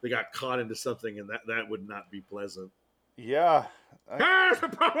 and they got caught into something, and that would not be pleasant. Yeah. Because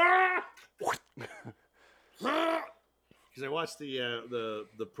I watched the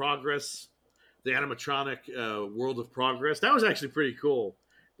Progress, the animatronic World of Progress. That was actually pretty cool.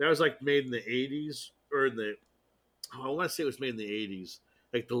 That was made in the 80s or in the I want to say it was made in the 80s,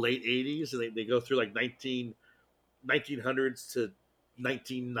 like the late 80s, and they go through 1900s to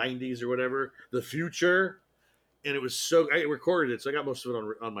 1990s or whatever, the future. And it was I recorded it, so I got most of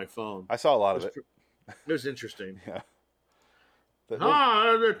it on my phone. I saw a lot of it. It was interesting. Yeah.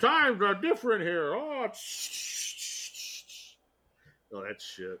 The times are different here. Oh, that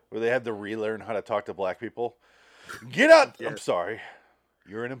shit. Where they had to relearn how to talk to black people. Get out! Yeah. I'm sorry.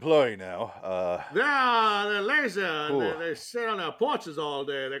 You're an employee now. They're lazy. They sit on their porches all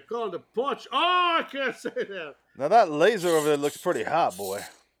day. They're called the porch. Oh, I can't say that. Now that laser over there looks pretty hot, boy.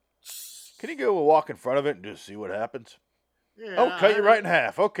 Can you go walk in front of it and just see what happens? Yeah, cut you right in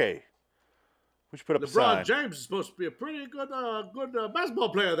half. Okay. We should put up a sign. LeBron James is supposed to be a pretty good basketball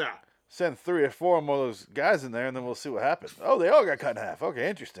player there. Send 3 or 4 more of those guys in there, and then we'll see what happens. Oh, they all got cut in half. Okay,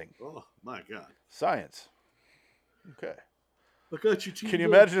 interesting. Oh, my God. Science. Okay. Look at you, Can you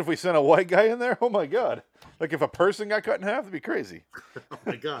imagine if we sent a white guy in there? Oh, my God. Like, if a person got cut in half, that'd be crazy. Oh,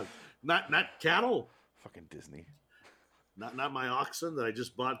 my God. Not cattle. Fucking Disney. Not my oxen that I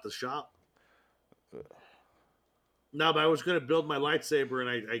just bought at the shop. No, but I was going to build my lightsaber, and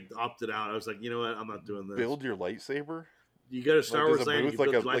I opted out. I was like, you know what? I'm not doing this. Build your lightsaber? You go to Star Wars Land, you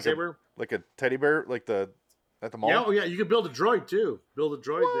build a lightsaber? Like a teddy bear, at the mall? Yeah, oh yeah, you can build a droid, too. Build a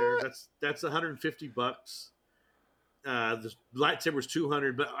droid there. That's $150. The lightsaber's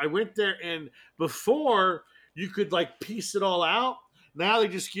 $200. But I went there, and before, you could, piece it all out. Now they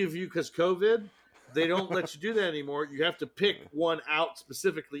just give you, because COVID, they don't let you do that anymore. You have to pick one out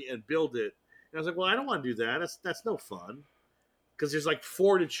specifically and build it. And I was like, well, I don't want to do that. That's no fun. Because there's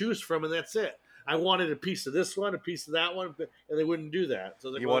 4 to choose from, and that's it. I wanted a piece of this one, a piece of that one, and they wouldn't do that. So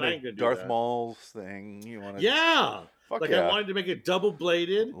I was like, you well, wanted I ain't going to do Darth Maul's thing. You wanted... Yeah. Fuck I wanted to make it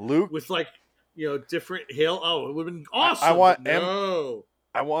double-bladed. Luke. With, different hail. Oh, it would have been awesome. I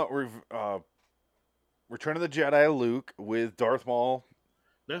want Return of the Jedi Luke with Darth Maul.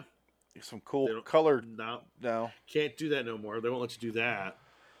 No. Some cool color. No. Can't do that no more. They won't let you do that.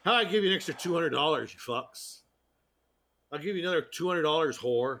 How I give you an extra $200, you fucks? I'll give you another $200,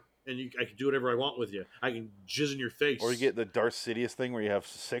 whore, and I can do whatever I want with you. I can jizz in your face. Or you get the Darth Sidious thing where you have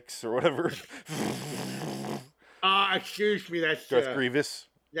 6 or whatever. Excuse me, that's Darth Grievous.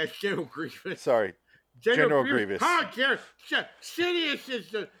 That's General Grievous. Sorry, General Grievous. Sidious is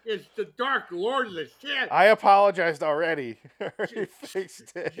the Dark Lord of the Sith. I apologized already. I already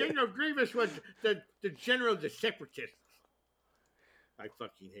fixed it. General Grievous was the general of the Separatists. I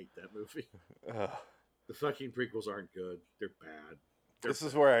fucking hate that movie. The fucking prequels aren't good. They're bad. This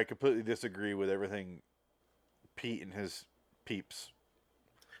is where I completely disagree with everything Pete and his peeps.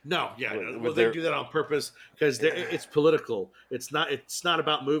 No, yeah. They do that on purpose because it's political. It's not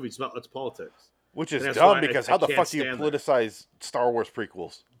about movies. It's politics. Which is dumb because how the fuck do you politicize Star Wars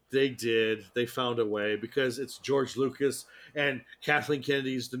prequels? They did. They found a way because it's George Lucas and Kathleen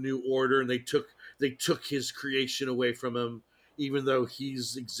Kennedy's The New Order, and they took his creation away from him. Even though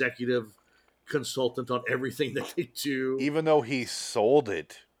he's executive consultant on everything that they do. Even though he sold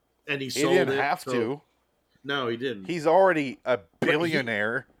it. And he didn't have to. No, he didn't. He's already a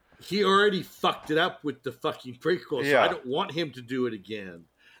billionaire. He already fucked it up with the fucking prequel, so I don't want him to do it again.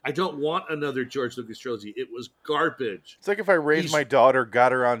 I don't want another George Lucas trilogy. It was garbage. It's like if I raised my daughter,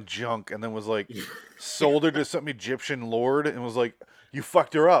 got her on junk, and then was sold her to some Egyptian lord, and was like, you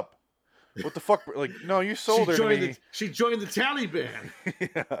fucked her up. What the fuck? No, you sold her to me. She joined the Taliban.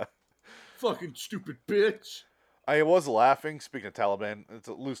 Yeah. Fucking stupid bitch. I was laughing. Speaking of Taliban, it's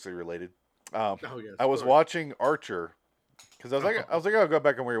loosely related. I was watching Archer because I was like, I'll go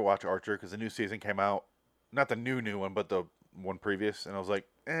back and rewatch Archer because the new season came out. Not the new one, but the one previous. And I was like,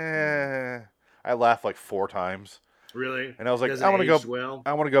 I laughed 4 times. Really? And I was like, I want to go. Well?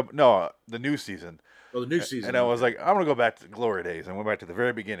 I want to go. No, the new season. Oh, the new season. And I was like, I want to go back to the glory days. I went back to the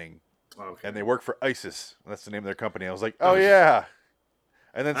very beginning. Okay. And they work for ISIS. That's the name of their company. I was like, oh yeah.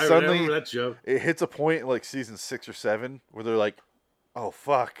 And then suddenly that joke. It hits a point in season 6 or 7 where they're like, oh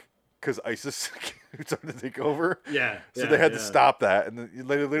fuck, because ISIS started to take over. Yeah. So they had to stop that. And then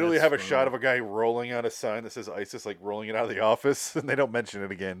they literally have a shot of a guy rolling out a sign that says ISIS, rolling it out of the office, and they don't mention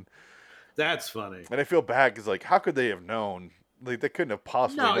it again. That's funny. And I feel bad because how could they have known? They couldn't have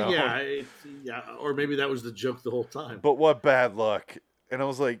possibly known. Yeah. Or maybe that was the joke the whole time. But what bad luck. And I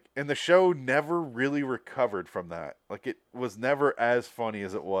was like, and the show never really recovered from that. It was never as funny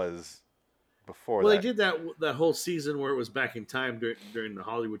as it was before. Well, they did that whole season where it was back in time during the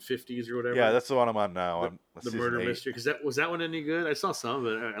Hollywood 50s or whatever. Yeah, that's the one I'm on now. The murder 8. Mystery. Because was that one any good? I saw some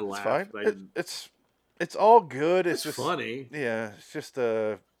of it. I laughed. Fine. But it's all good. It's just funny. Yeah, it's just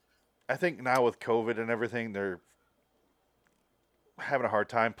I think now with COVID and everything, they're having a hard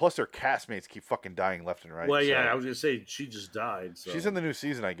time. Plus, their castmates keep fucking dying left and right. Well, yeah, I was gonna say she just died. So. She's in the new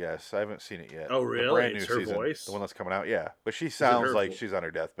season, I guess. I haven't seen it yet. Oh, really? The brand new her season, voice, the one that's coming out. Yeah, but she sounds like she's on her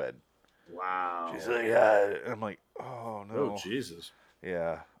deathbed. Wow. She's like, yeah. And I'm like, oh no. Oh Jesus.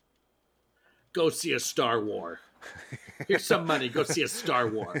 Yeah. Go see a Star War. Here's some money. Go see a Star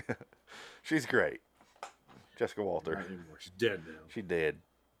War. She's great. Jessica Walter. Not anymore. She's dead now. She did.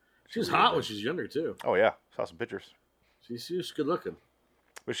 She was hot when she was younger, too. Oh, yeah. Saw some pictures. She was good looking.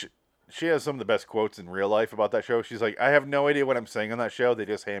 But she has some of the best quotes in real life about that show. She's like, I have no idea what I'm saying on that show. They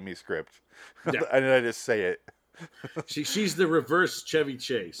just hand me a script. Yeah. And then I just say it. She's the reverse Chevy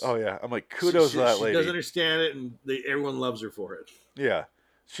Chase. Oh, yeah. I'm like, kudos to that lady. She doesn't understand it, and everyone loves her for it. Yeah.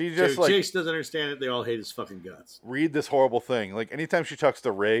 She just Chevy Chase doesn't understand it. They all hate his fucking guts. Read this horrible thing. Like, anytime she talks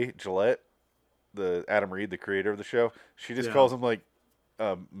to Ray Gillette, the Adam Reed, the creator of the show, she just calls him, like,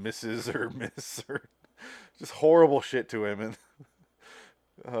 Mrs. or Miss or just horrible shit to him. And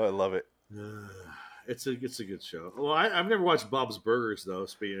I love it. It's a good show. Well, I've never watched Bob's Burgers, though,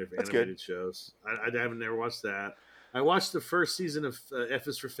 speaking of animated shows. I haven't never watched that. I watched the first season of F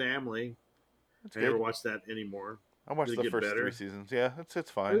is for Family. I never watched that anymore. I watched the first 3 seasons. Yeah,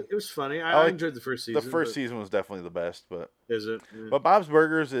 it's fine. It was funny. I enjoyed the first season. The first season was definitely the best, but is it? Yeah. But Bob's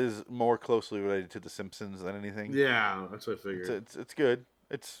Burgers is more closely related to The Simpsons than anything. Yeah, that's what I figured. It's good.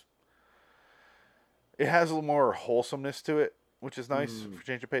 It has a little more wholesomeness to it, which is nice for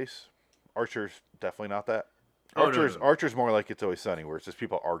change of pace. Archer's definitely not that. Archer's more like It's Always Sunny, where it's just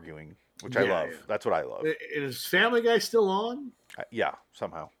people arguing, which I love. Yeah. That's what I love. And is Family Guy still on? Yeah,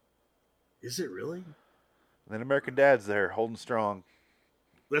 somehow. Is it really? And then American Dad's there, holding strong.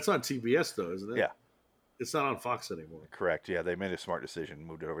 That's on TBS, though, isn't it? Yeah. It's not on Fox anymore. Correct. Yeah, they made a smart decision,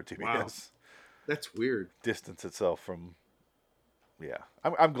 moved it over to TBS. Wow. That's weird. Distance itself from. Yeah,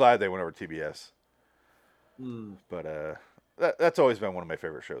 I'm glad they went over to TBS. But that's always been one of my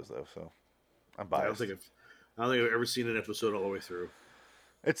favorite shows, though. So I'm biased. I don't think I've ever seen an episode all the way through.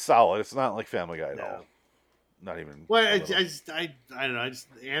 It's solid. It's not like Family Guy at all. Not even. Well, I don't know.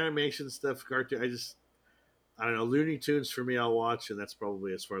 Animation stuff, cartoon. I don't know. Looney Tunes for me, I'll watch, and that's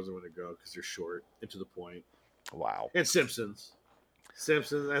probably as far as I'm going to go because they're short and to the point. Wow. And Simpsons.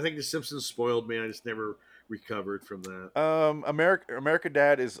 I think the Simpsons spoiled me. I just never recovered from that. America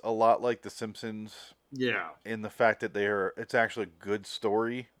Dad is a lot like the Simpsons. Yeah. In the fact that it's actually a good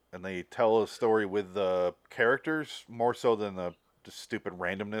story, and they tell a story with the characters more so than the stupid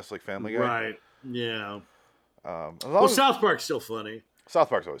randomness like Family Guy. Right. Yeah. South Park's still funny. South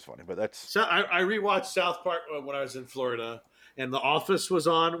Park's always funny, but that's... So I rewatched South Park when I was in Florida, and The Office was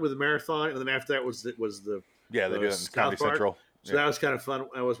on with a marathon, and then after that was the yeah, they do it in Comedy Central. So that was kind of fun.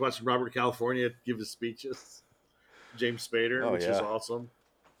 I was watching Robert California give his speeches, James Spader, which is awesome.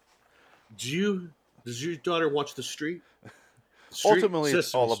 Does your daughter watch The Street? Ultimately,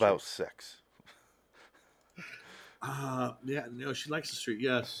 it's all about sex. Yeah, no, she likes The Street.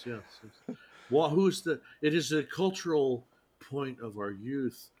 Yes. Well, it is a cultural point of our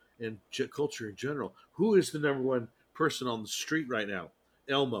youth and culture in general. Who is the number one person on the street right now?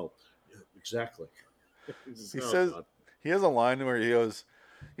 Elmo. Yeah, exactly. He has a line where he goes,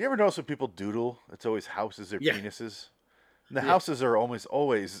 "You ever notice when people doodle, it's always houses or penises? And the houses are almost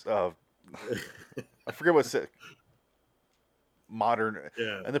always, I forget what's it, modern,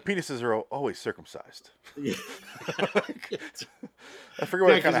 and the penises are always circumcised." Yeah. I forget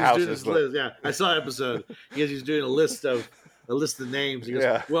what kind of house it is. Yeah, I saw an episode. He's doing a list of names. He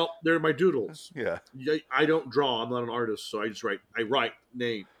goes, "Well, they're my doodles. Yeah, I don't draw. I'm not an artist, so I write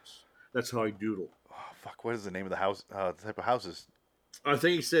names. That's how I doodle." Oh, fuck! What is the name of the house? The type of houses? I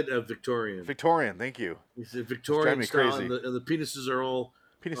think he said Victorian. Victorian. Thank you. He said Victorian style, and the penises are all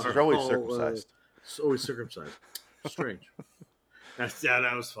always circumcised. Always circumcised. Strange.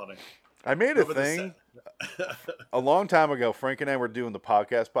 That was funny. I made a thing a long time ago. Frank and I were doing the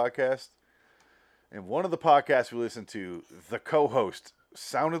podcast, and one of the podcasts we listened to, the co-host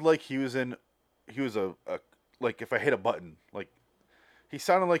sounded like he was a like if I hit a button, like he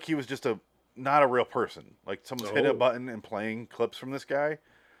sounded like he was just not a real person. Like someone's hitting a button and playing clips from this guy.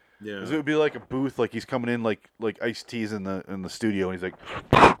 Yeah, it would be like a booth, like he's coming in like Ice-T's in the studio, and he's like,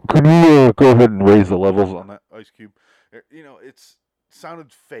 "Can you go ahead and raise the levels on that Ice Cube?" You know, it's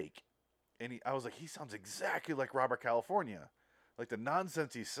sounded fake. And I was like, he sounds exactly like Robert California. Like, the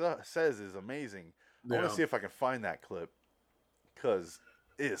nonsense he says is amazing. I want to see if I can find that clip. Because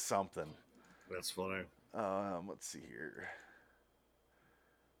it is something. That's funny. Let's see here.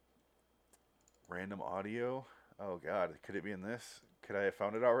 Random audio. Oh, God. Could it be in this? Could I have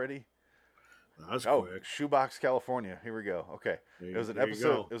found it already? That's quick. Shoebox California. Here we go. Okay. It was an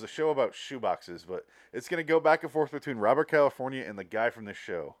episode. It was a show about shoeboxes. But it's going to go back and forth between Robert California and the guy from this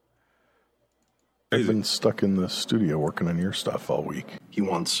show. I've been stuck in the studio working on your stuff all week. He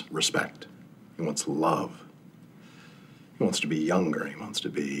wants respect. He wants love. He wants to be younger. He wants to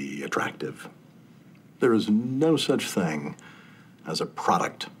be attractive. There is no such thing as a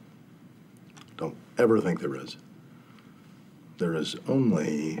product ever think there is. There is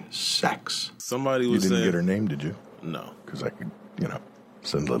only sex. Somebody You was didn't saying, get her name, did you? no. Because I could,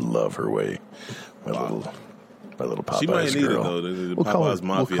 send a little love her way. My little Popeyes She might need girl. it, though. The We'll call Popeyes her,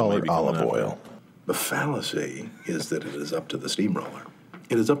 Mafia we'll call may her be coming olive after oil. her. The fallacy is that it is up to the steamroller.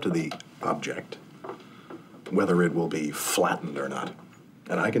 It is up to the object whether it will be flattened or not.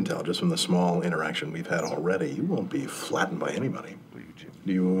 And I can tell just from the small interaction we've had already, you won't be flattened by anybody.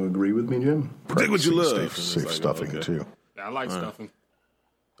 Do you agree with me, Jim? Take what you love. Safe, It's safe like, stuffing, okay. too. I like stuffing.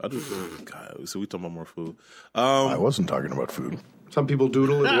 I do. God, so we talking about more food. I wasn't talking about food. Some people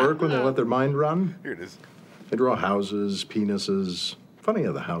doodle at work when they let their mind run. Here it is. They draw houses, penises. Funny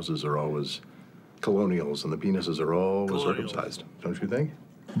how the houses are always colonials and the penises are always circumcised, don't you think?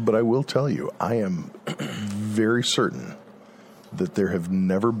 But I will tell you, I am very certain that there have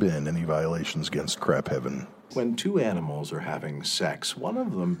never been any violations against crap heaven. When two animals are having sex, one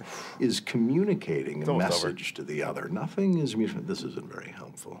of them is communicating a almost message to the other. Nothing is mutual. This isn't very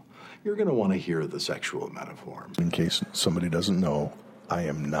helpful. You're going to want to hear the sexual metaphor. In case somebody doesn't know, I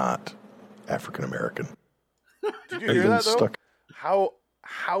am not African American. Did you hear that though? Stuck.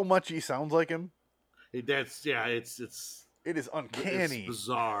 How much he sounds like him? It is uncanny. It's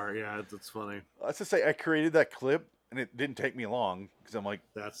bizarre. Yeah, it's funny. Let's just say I created that clip, and it didn't take me long because I'm like,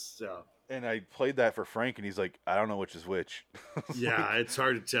 That's and I played that for Frank, and he's like, I don't know which is which. yeah. It's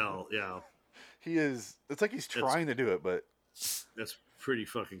hard to tell. Yeah, He is. It's like he's trying to do it, but that's pretty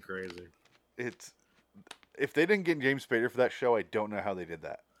fucking crazy. it's. If they didn't get James Spader for that show, I don't know how they did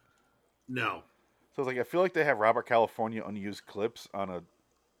that. No, So it's like I feel like they have Robert California unused clips on a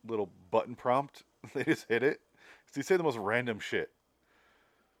little button prompt. They just hit it. So they say the most random shit.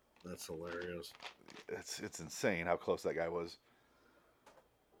 that's hilarious. It's insane how close that guy was.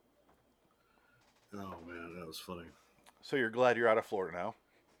 Oh man, that was funny. So you're glad you're out of Florida now?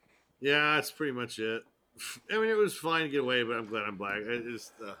 Yeah, that's pretty much it. I mean, it was fine to get away, but I'm glad I'm black. I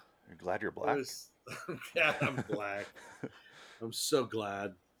just, You're glad you're black? yeah, I'm black. I'm so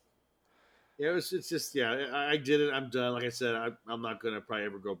glad. Yeah, it's just, yeah, I did it. I'm done. Like I said, I'm not going to probably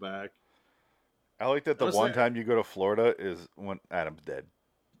ever go back. I like that the Was one that- time you go to Florida is when Adam's dead.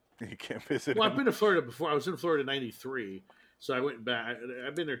 You can't visit Well, him. I've been to Florida before. I was in Florida in '93, so I went back.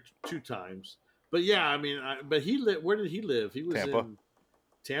 I've been there 2 times. But yeah, I mean, but he lived. Where did he live? He was Tampa. in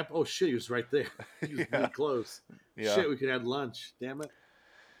Tampa. Oh shit, he was right there. He was Yeah. really close. Yeah. Shit, we could have lunch. Damn it.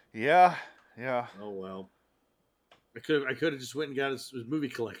 Yeah. Oh well. I could have just went and got his movie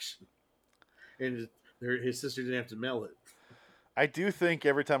collection, and his sister didn't have to mail it. I do think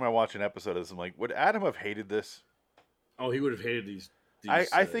every time I watch an episode of this, I'm like, would Adam have hated this? Oh, he would have hated these.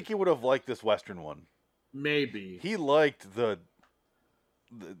 I think he would have liked this Western one. maybe He liked the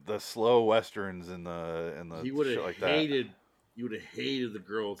slow Westerns and the he would shit have like that. hated. You would have hated the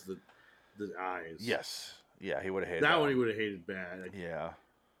girl with the eyes. Yes. Yeah, he would have hated that one. He would have hated bad. Yeah.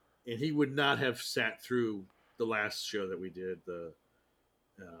 And he would not have sat through the last show that we did. The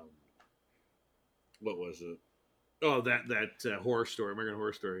what was it? Oh, that horror story, American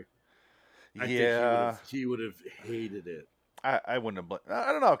Horror Story. I Yeah. think he would have hated it. I wouldn't have.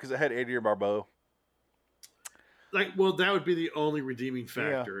 I don't know because it had Adrian Barbeau. Like, well, that would be the only redeeming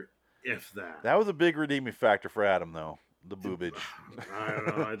factor, if that. That was a big redeeming factor for Adam, though. The boobage. I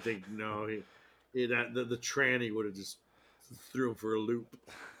don't know. I think no. The tranny would have just threw him for a loop.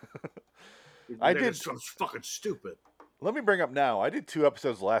 I That did. was so fucking stupid. Let me bring up now. I did 2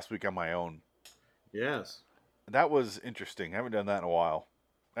 episodes last week on my own. Yes. That was interesting. I haven't done that in a while.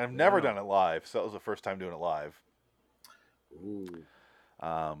 I've never Wow. done it live, so that was the first time doing it live. Ooh.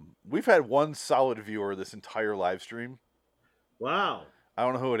 We've had one solid viewer this entire live stream. Wow. I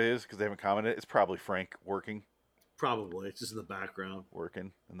don't know who it is because they haven't commented. It's probably Frank working Probably. It's just in the background.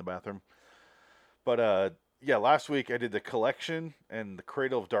 in the bathroom. But yeah, last week I did the Collection and the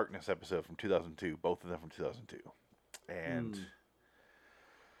Cradle of Darkness episode from 2002, both of them from 2002. And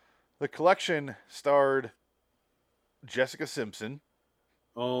the Collection starred Jessica Simpson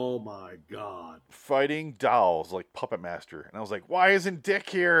Oh my God. fighting dolls like Puppet Master. And I was like, why isn't Dick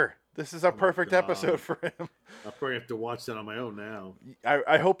here? This is a perfect God. episode for him. I'll probably have to watch that on my own now.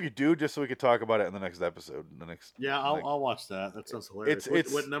 I hope you do, just so we could talk about it in the next episode. Yeah, I'll watch that. That sounds hilarious.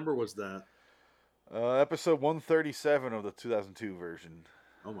 It's- What number was that? Episode 137 of the 2002 version.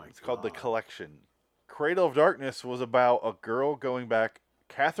 Oh my God. It's called The Collection. Cradle of Darkness was about a girl going back,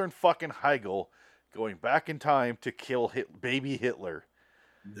 Katherine fucking Heigl, going back in time to kill baby Hitler.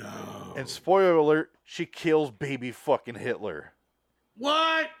 No. And spoiler alert, she kills baby fucking Hitler.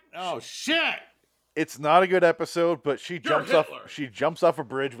 What? Oh shit! It's not a good episode, but she jumps off. Hitler. She jumps off a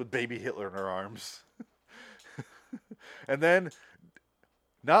bridge with baby Hitler in her arms, and then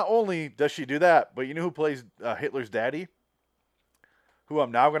Not only does she do that, but you know who plays Hitler's daddy? Who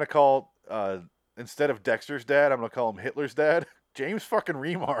I'm now going to call, instead of Dexter's dad, I'm going to call him Hitler's dad. James fucking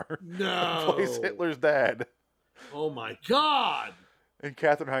Remar No. plays Hitler's dad. Oh my God. And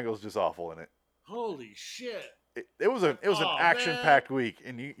Katherine Heigl's just awful in it. Holy shit. It was an Oh, action-packed week,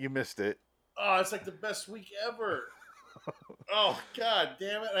 and you missed it. Oh, it's like the best week ever. Oh God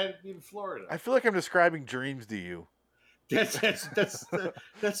damn it! I had to be in Florida. I feel like I'm describing dreams to you. That's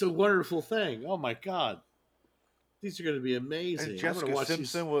a wonderful thing. Oh my God, these are going to be amazing. And Jessica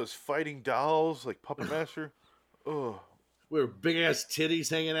Simpson was fighting dolls like Puppet Master. Ugh. We were big ass titties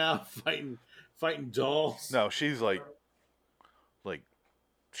hanging out, fighting dolls. No, she's like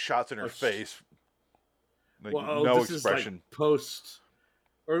shots in her face. Like, no this expression. Is like post,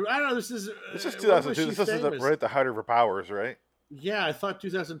 or I don't know. This is 2002. This is right at the height of her powers, right? Yeah, I thought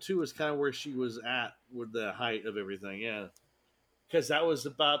 2002 was kind of where she was at with the height of everything. Yeah, because that was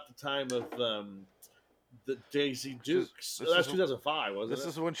about the time of the Daisy Dukes. That's 2005, wasn't it? This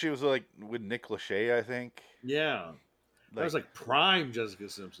is when she was like with Nick Lachey, I think. Yeah, that was like prime Jessica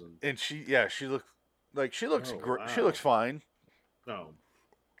Simpson. And she looks She looks fine. No.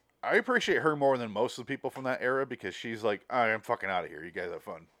 I appreciate her more than most of the people from that era because she's like, I'm fucking out of here. You guys have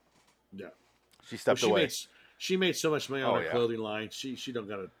fun. Yeah. She stepped away. She made so much money on her clothing line. She's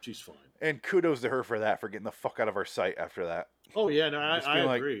fine. And kudos to her for that, for getting the fuck out of our sight after that. Oh yeah, no,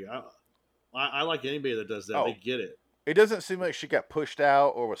 I agree. I like anybody that does that. Oh, they get it. It doesn't seem like she got pushed out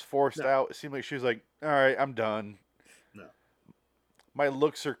or was forced out. It seemed like she was like, all right, I'm done. No. My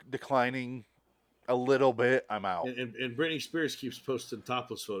looks are declining a little bit. I'm out. And Britney Spears keeps posting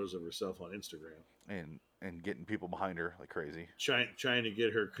topless photos of herself on Instagram. And getting people behind her like crazy. Trying to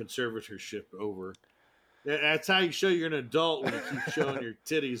get her conservatorship over. That's how you show you're an adult, when you keep showing your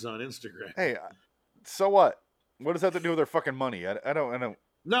titties on Instagram. Hey, so what? What does that have to do with her fucking money? I don't.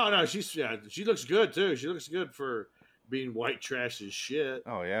 No, she looks good too. She looks good for being white trash as shit.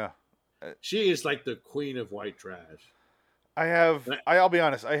 Oh yeah. She is like the queen of white trash. I'll be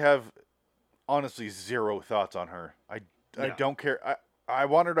honest, I have honestly zero thoughts on her. I don't care. I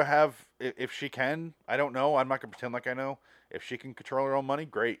want her to have, if she can. I don't know. I'm not gonna pretend like I know. If she can control her own money,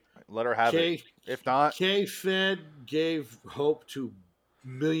 great. Let her have it. If not, K-Fed gave hope to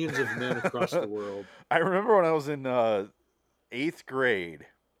millions of men across the world. I remember when I was in 8th grade,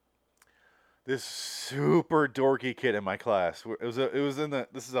 this super dorky kid in my class. This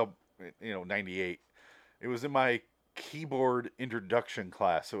is 98. It was in my keyboard introduction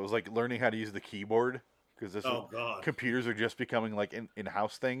class. So it was like learning how to use the keyboard, because computers are just becoming like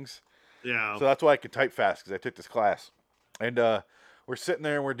in-house things. Yeah. So that's why I could type fast, because I took this class. And we're sitting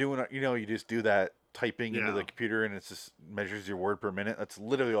there and we're doing, you just do that typing into the computer, and it just measures your word per minute. That's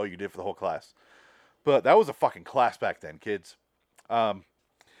literally all you did for the whole class. But that was a fucking class back then, kids.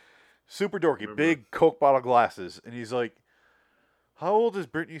 Super dorky, big Coke bottle glasses. And he's like, how old is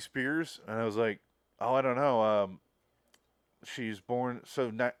Britney Spears? And I was like, oh, I don't know. She's born,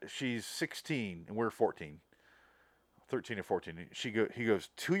 she's 16 and we're 14. 13 or 14. He goes,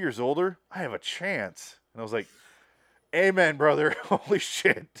 2 years older? I have a chance. And I was like, amen, brother. Holy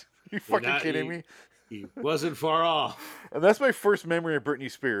shit. You fucking kidding me? He wasn't far off. And that's my first memory of Britney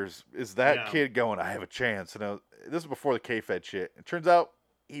Spears, is that kid going, I have a chance. And this is before the K-Fed shit. It turns out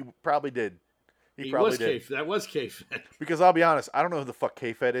he probably did. He probably did. That was K-Fed. Because I'll be honest, I don't know who the fuck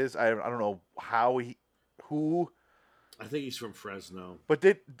K-Fed is. I don't know who. I think he's from Fresno. But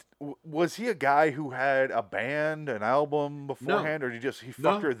was he a guy who had a band, an album beforehand, or did he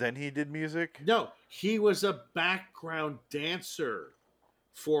fucked her then he did music? No, he was a background dancer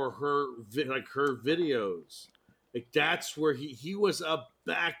for her videos. Like, that's where he was a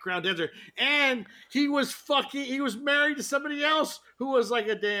background dancer, and he was married to somebody else who was like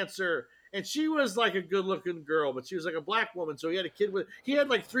a dancer, and she was like a good looking girl, but she was like a black woman, so he had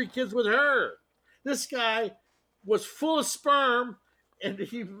like 3 kids with her. This guy was full of sperm, and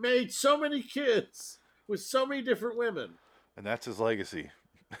he made so many kids with so many different women. And that's his legacy.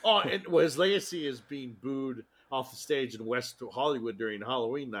 His legacy is being booed off the stage in West Hollywood during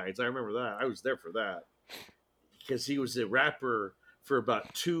Halloween nights. I remember that. I was there for that. Because he was a rapper for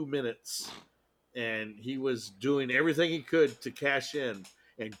about 2 minutes, and he was doing everything he could to cash in,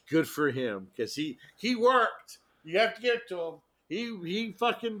 and good for him, because he worked. You have to get it to him.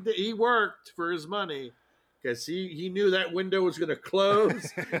 He worked for his money, because he knew that window was going to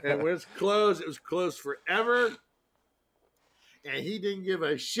close, and when it's closed, it was closed forever. And he didn't give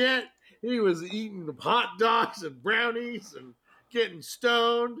a shit. He was eating hot dogs and brownies and getting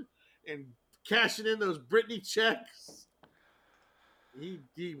stoned and cashing in those Britney checks.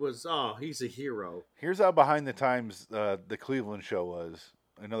 He's a hero. Here's how behind the times the Cleveland show was.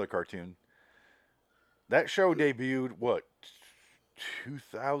 another cartoon. That show debuted, what,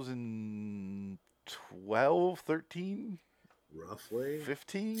 2012, 13? Roughly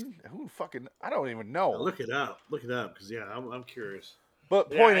 15? Who fucking, I don't even know. Look it up, because I'm curious.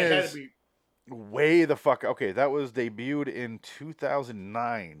 But point is, way the fuck, okay, that was debuted in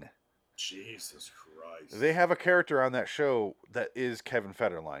 2009. Jesus Christ. They have a character on that show that is Kevin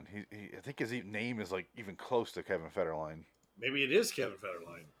Federline. I think his name is like even close to Kevin Federline. Maybe it is Kevin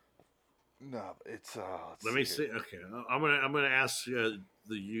Federline. No, it's let me see. Okay, I'm gonna ask the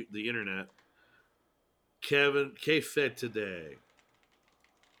internet. Kevin K-Fed today.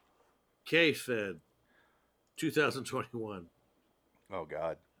 K-Fed 2021. Oh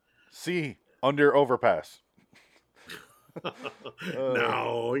God. See, under overpass.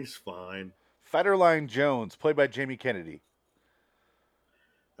 No, he's fine. Federline Jones, played by Jamie Kennedy.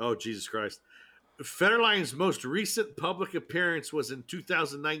 Oh, Jesus Christ. Federline's most recent public appearance was in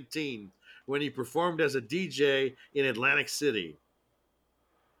 2019 when he performed as a DJ in Atlantic City.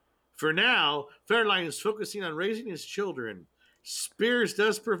 For now, Federline is focusing on raising his children. Spears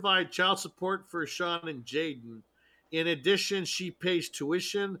does provide child support for Sean and Jaden. In addition, she pays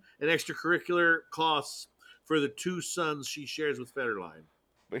tuition and extracurricular costs for the two sons she shares with Federline.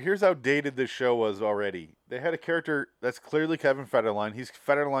 But here's how dated this show was already. They had a character that's clearly Kevin Federline. He's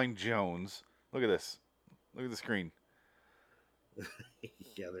Federline Jones. Look at this. Look at the screen.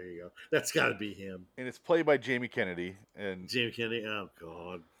 Yeah, there you go. That's got to be him. And it's played by Jamie Kennedy. And Jamie Kennedy? Oh,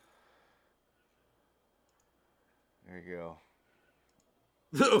 God. there you go.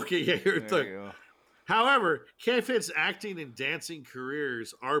 Okay, yeah, here it There you go. However, K-Fed's acting and dancing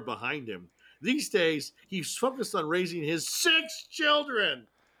careers are behind him. These days, he's focused on raising his 6 children.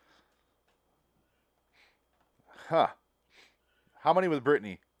 Huh. How many with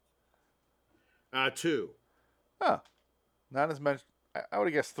Brittany? 2. Huh. Not as much. I would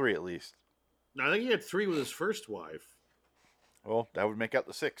have guessed 3 at least. Now, I think he had 3 with his first wife. Well, that would make out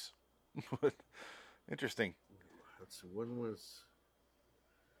the 6. Interesting. Let's see, when was...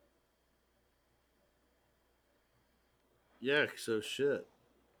 Yeah, so shit.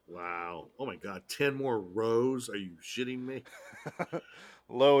 Wow. Oh my God. 10 more rows? Are you shitting me?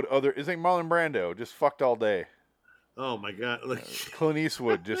 Load other. Isn't Marlon Brando just fucked all day? Oh my God. Look. Clint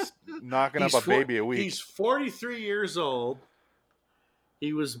Eastwood just knocking up a baby a week. He's 43 years old.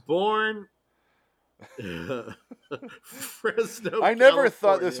 He was born Fresno, I never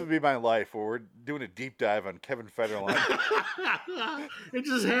thought California. this would be my life where we're doing a deep dive on Kevin Federline. It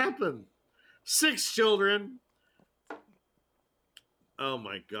just happened. 6 children. Oh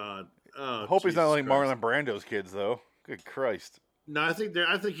my God. Oh, Hope he's not Jesus like Christ. Marlon Brando's kids though. Good Christ. No, I think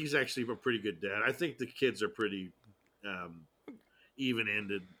he's actually a pretty good dad. I think the kids are pretty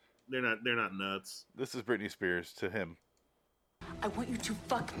even-ended. They're not nuts. This is Britney Spears to him. I want you to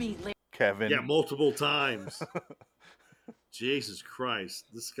fuck me, Kevin. Yeah, multiple times. Jesus Christ,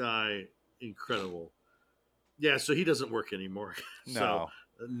 this guy, incredible. Yeah, so he doesn't work anymore. No. So,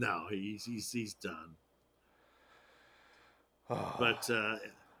 no, he's done. But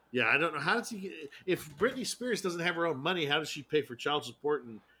yeah, I don't know how does he get, if Britney Spears doesn't have her own money, how does she pay for child support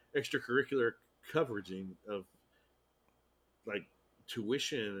and extracurricular coveraging of like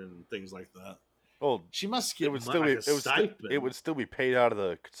tuition and things like that? Well, She must get it would still be stipend. it would still be paid out of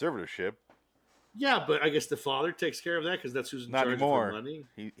the conservatorship. Yeah, but I guess the father takes care of that because that's who's in Not charge anymore. of the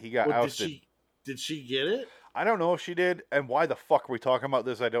money. He got Well, ousted. Did she get it? I don't know if she did, and why the fuck are we talking about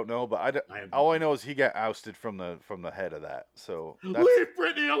this? I don't know, but all I know is he got ousted from the head of that. So that's, Leave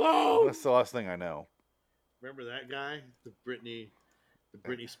Britney alone. that's the last thing I know. Remember that guy, the Britney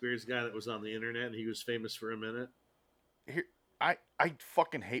Spears guy that was on the internet, and he was famous for a minute. Here, I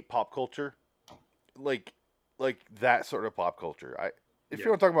fucking hate pop culture, like that sort of pop culture. If you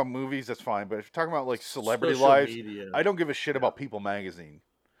want to talk about movies, that's fine, but if you're talking about like celebrity Social lives, media. I don't give a shit about People Magazine.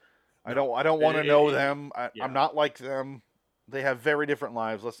 No. I don't want to know them. Yeah. I'm not like them. They have very different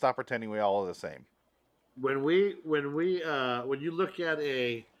lives. Let's stop pretending we all are the same. When you look at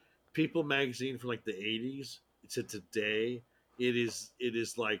a People magazine from like the 80s to today, it is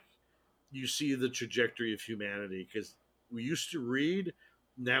like you see the trajectory of humanity because we used to read,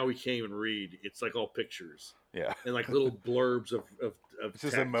 now we can't even read. It's like all pictures Yeah. and like little blurbs of It's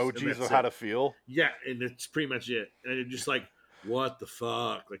just text, and emojis that's of it. how to feel. Yeah, and it's pretty much it. And it's just like, what the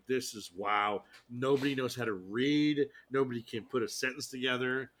fuck? Like, this is wow. Nobody knows how to read. Nobody can put a sentence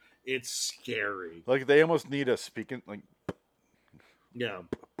together. It's scary. Like they almost need a speaking like Yeah.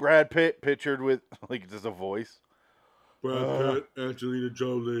 Brad Pitt pictured with like just a voice. Brad Pitt, Angelina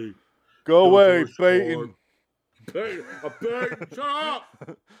Jolie. Go away, George Peyton. Peyton, Peyton, shut up!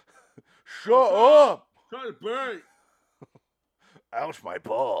 Shut up. Trying to bait. Ouch, my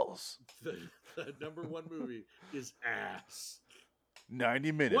balls. The number one movie is Ass.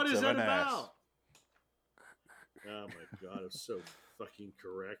 90 minutes What is of that an ass. about? Oh my god, it's so fucking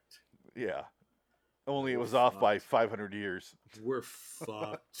correct. Yeah. Only it was off by 500 years. We're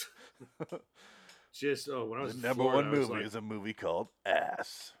fucked. Just when I was The in number Florida, one I was movie like, is a movie called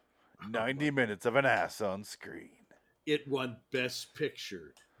Ass. 90 minutes of an ass on screen. it won Best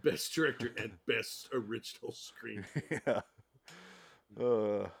Picture, Best Director, and Best Original Screenplay.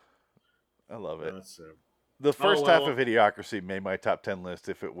 Yeah. I love it. That's, The first well, half of Idiocracy made my top 10 list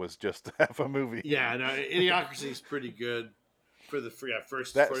if it was just half a movie. yeah, no, Idiocracy is pretty good for the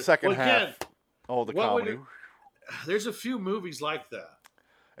first. That second half, again, the what would comedy. there's a few movies like that.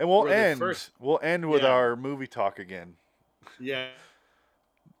 And we'll where the end. first- We'll end with Yeah. our movie talk again. Yeah,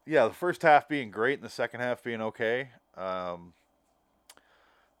 Yeah, the first half being great and the second half being okay. There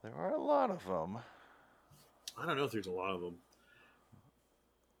are a lot of them. I don't know if there's a lot of them.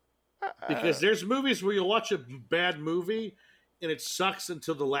 Because there's movies where you'll watch a bad movie and it sucks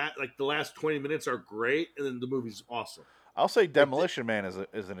until the last 20 minutes are great and then the movie's awesome. I'll say Demolition Man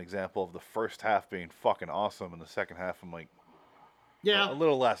is an example of the first half being fucking awesome and the second half I'm like Yeah, a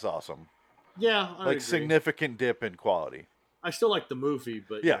little less awesome. yeah, I Like agree. significant dip in quality. I still like the movie,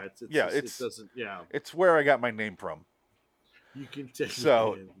 but Yeah, it doesn't. Yeah, It's where I got my name from. you can take.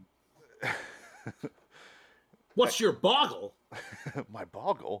 So- What's your boggle? My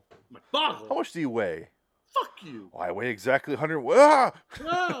boggle? My boggle. How much do you weigh? Fuck you. Oh, I weigh exactly 100. Ah!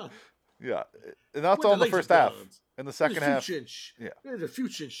 Ah, Yeah. And that's where's all in the laser first half. guns? And the Where's second the half. future and yeah. Where's the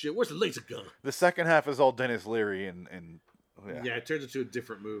future and shit? Where's the laser gun? The second half is all Dennis Leary and Yeah, it turns into a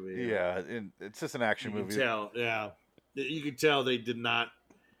different movie. Yeah, and it's just an action You can movie. tell. Yeah, you can tell they did not.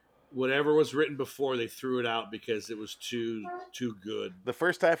 Whatever was written before, they threw it out because it was too good. The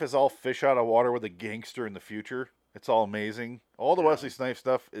first half is all fish out of water with a gangster in the future. It's all amazing. All the Wesley Snipes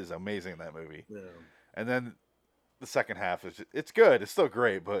stuff is amazing in that movie. Yeah. And then the second half it's good. It's still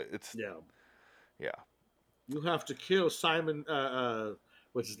great, but it's Yeah. yeah. You have to kill Simon.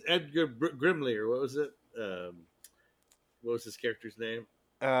 What's his Edgar Grimley or what was it? What was his character's name?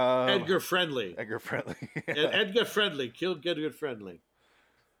 Edgar Friendly. Edgar Friendly. Edgar Friendly. Kill Edgar Friendly.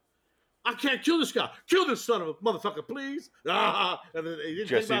 I can't kill this guy. Kill this son of a motherfucker, please. And then he didn't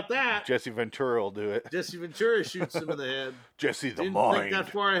think about that. Jesse Ventura will do it. Jesse Ventura shoots him in the head. Jesse the Didn't mind. think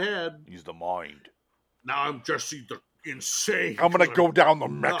that far ahead. He's the mind. Now I'm Jesse the insane. I'm gonna go down to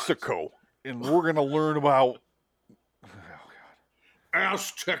nuts. Mexico, and we're gonna learn about. Oh God.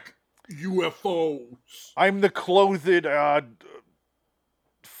 Aztec UFOs. I'm the clothed.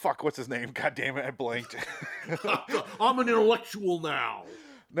 Fuck, what's his name? God damn it, I blanked. I'm an intellectual now.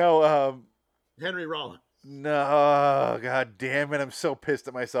 No, Henry Rollins. no, god damn it, I'm so pissed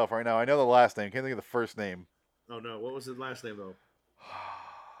at myself right now. I know the last name, can't think of the first name. Oh no, what was his last name though?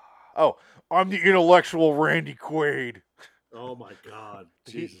 Oh, I'm the intellectual Randy Quaid. Oh my god.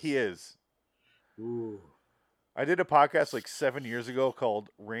 He Jesus. is. Ooh. I did a podcast like 7 years ago called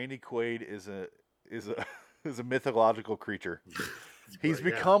Randy Quaid is a mythological creature. He's Yeah.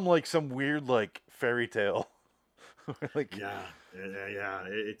 become like some weird like fairy tale. Like Yeah.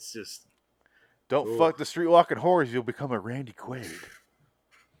 It's just don't Ooh. fuck the street walking whores, you'll become a Randy Quaid.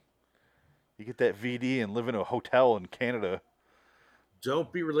 You get that VD and live in a hotel in Canada.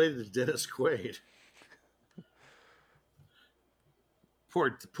 don't be related to Dennis Quaid.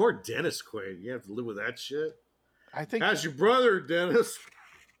 Poor Dennis Quaid. You have to live with that shit. I think How's your brother, Dennis?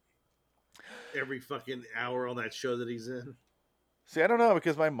 Every fucking hour on that show that he's in. See, I don't know,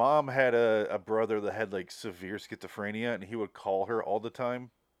 because my mom had a brother that had like severe schizophrenia, and he would call her all the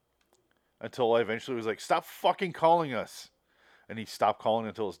time until I eventually was like, stop fucking calling us. And he stopped calling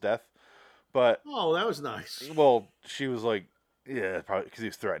until his death. But, Oh, that was nice. well, she was like, yeah, probably because he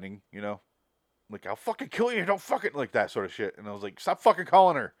was threatening, you know? Like, I'll fucking kill you, don't fucking, like that sort of shit. And I was like, stop fucking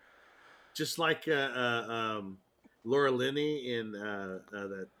calling her. Just like Laura Linney in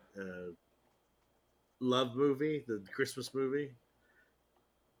that Love movie, the Christmas movie.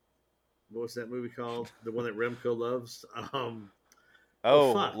 What was that movie called? The one that Remco loves?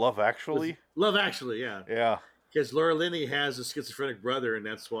 Oh, fuck. Love Actually? Love Actually, yeah. Yeah. Because Laura Linney has a schizophrenic brother, and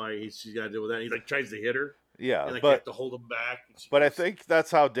that's why she's got to deal with that. He like tries to hit her, Yeah, and like, but have to hold him back. And she I goes, think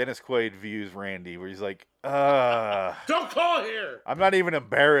that's how Dennis Quaid views Randy, where he's like, don't call here. I'm not even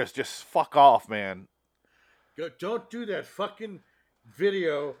embarrassed, just fuck off, man. Don't do that fucking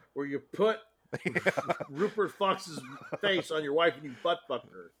video where you put Rupert Fox's face on your wife and you butt fuck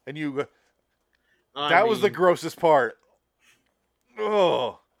her. And you, I that was the mean, grossest part.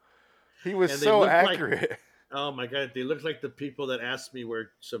 Oh, he was And they so look like- accurate. Oh my god, they look like the people that asked me where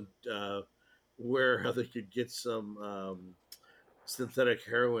they could get some synthetic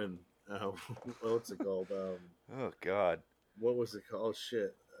heroin. What's it called? Oh God. What was it called?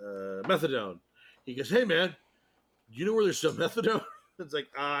 Shit. Methadone. He goes, "Hey man, you know where there's some methadone?" It's like,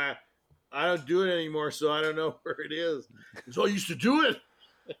 I don't do it anymore, so I don't know where it is. So I used to do it.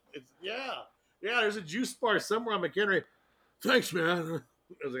 Yeah. There's a juice bar somewhere on McHenry. Thanks, man. I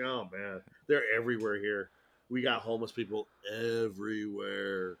was like, oh man, they're everywhere here. We got homeless people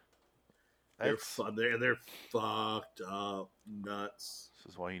everywhere. They're fun. They're fucked up, nuts.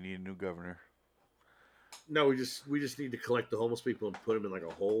 This is why you need a new governor. No, we just need to collect the homeless people and put them in like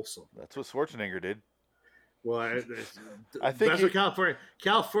a hole somewhere. That's what Schwarzenegger did. Well, I think that's what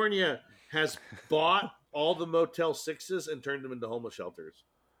California has bought all the Motel 6s and turned them into homeless shelters.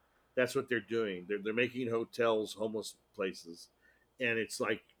 That's what they're doing. They're making hotels homeless places, and it's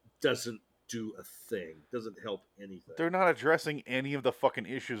like doesn't do a thing. Doesn't help anything. They're not addressing any of the fucking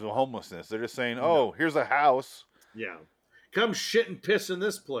issues of homelessness. They're just saying, "Oh, here's a house. Yeah, come shit and piss in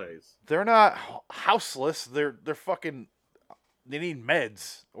this place." They're not houseless. They're fucking. They need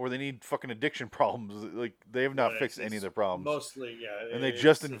meds or they need fucking addiction problems. Like they have not fixed any of their problems. Mostly, yeah. And they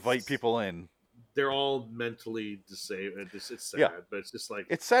just invite people in. They're all mentally disabled. It's sad, but it's just like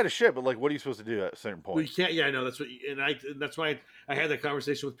it's sad as shit. But like, what are you supposed to do at a certain point? Well, you can't. Yeah, I know. That's what. And that's why I had that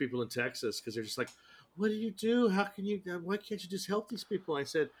conversation with people in Texas because they're just like, "What do you do? How can you? Why can't you just help these people?" I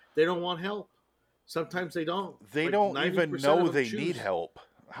said they don't want help. Sometimes they don't. They don't even know they need help.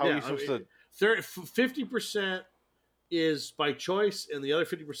 How are you supposed to? 50% is by choice, and the other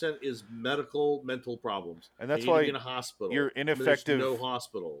 50% is mental problems. And that's why in a hospital. You're ineffective. There's no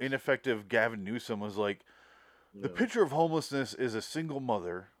hospitals. Ineffective. Gavin Newsom was like, the picture of homelessness is a single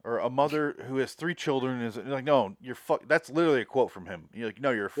mother or a mother who has 3 children. Is like, no, you're fuck. That's literally a quote from him. You're like,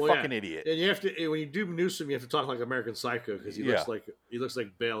 no, you're a fucking idiot. And you have to when you do Newsom, you have to talk like American Psycho because he looks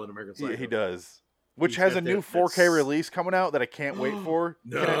like Bale in American Psycho. Yeah, he does. Which has a new 4K release coming out that I can't wait for.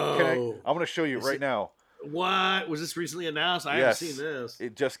 No, I'm going to show you right now. What was this recently announced? I haven't seen this.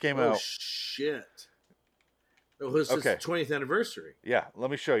 It just came out. Oh shit! It was his 20th anniversary. Yeah, let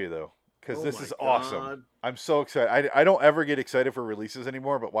me show you though, because this is awesome. I'm so excited. I don't ever get excited for releases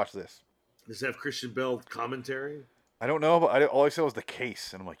anymore, but watch this. Does it have Christian Bale commentary? I don't know, but all I saw was the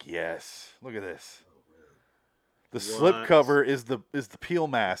case, and I'm like, yes, look at this. The slip cover is the peel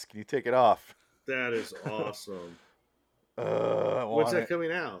mask, and you take it off. That is awesome. When's that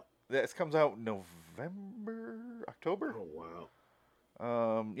coming out? That comes out October? Oh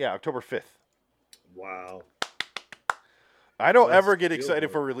wow. Yeah, October 5th. Wow. I don't ever get excited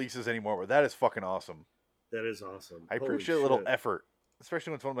for releases anymore, but that is fucking awesome. That is awesome. I appreciate a little effort,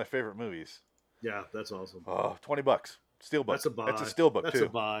 especially when it's one of my favorite movies. Yeah, that's awesome. Oh, $20. Steelbook. That's a buy. That's a steelbook too. That's a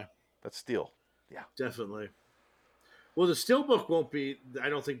buy. That's steel. Yeah. Definitely. Well, the steelbook won't be. I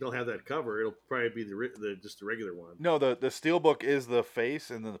don't think they'll have that cover. It'll probably be just the regular one. No, the steelbook is the face,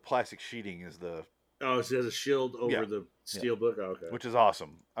 and then the plastic sheeting is the. Oh, so it has a shield over the steelbook. Oh, okay, which is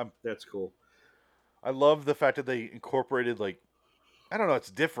awesome. That's cool. I love the fact that they incorporated I don't know, it's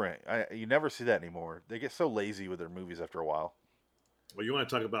different. You never see that anymore. They get so lazy with their movies after a while. Well, you want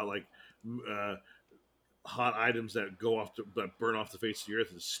to talk about hot items that that burn off the face of the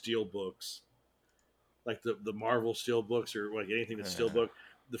earth? The steelbooks. Like the Marvel steelbooks or like anything that's steelbook,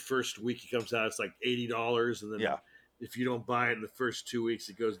 the first week it comes out, it's like $80, and then if you don't buy it in the first 2 weeks,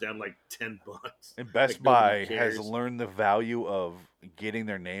 it goes down like $10. And Best Buy has learned the value of getting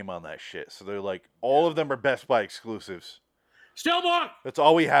their name on that shit. So they're like, all of them are Best Buy exclusives. Steelbook. That's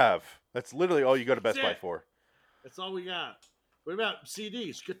all we have. That's literally all you go to Best Buy for. That's all we got. What about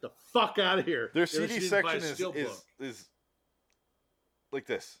CDs? Get the fuck out of here. Their CD section is like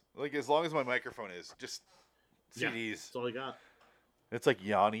this. Like as long as my microphone is, just CDs. Yeah, that's all I got. It's like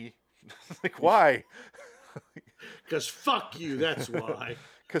Yanni. Like why? Because fuck you. That's why.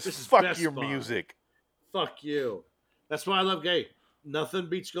 Because fuck your music. Fuck you. That's why I love gay. Nothing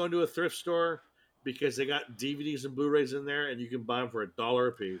beats going to a thrift store because they got DVDs and Blu-rays in there, and you can buy them for $1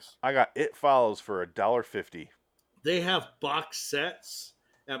 a piece. I got It Follows for $1.50. They have box sets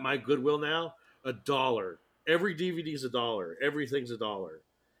at my Goodwill now. $1. Every DVD is $1. Everything's $1.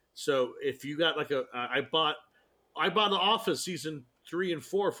 So if you got I bought The Office season 3 and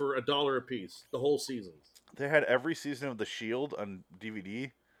 4 for $1 a piece. The whole season. They had every season of The Shield on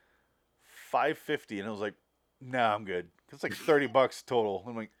DVD, $5.50, and I was like, "Nah, I'm good." It's like $30 total.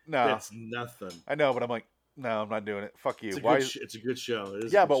 I'm like, "Nah, that's nothing." I know, but I'm like, "No, I'm not doing it. Fuck you." It's a good show. It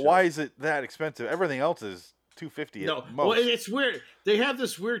is why is it that expensive? Everything else is $2.50. No, at most. well, it's weird. They have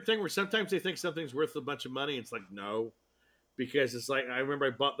this weird thing where sometimes they think something's worth a bunch of money. And it's like no, because it's like I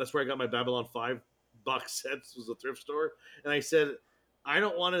remember that's where I got my Babylon 5 box sets. Was a thrift store, and I said, I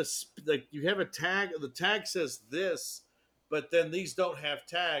don't want to you have a tag. The tag says this, but then these don't have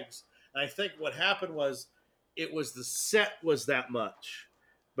tags. And I think what happened was, it was the set was that much,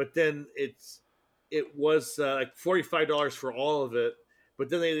 but then it was like $45 for all of it. But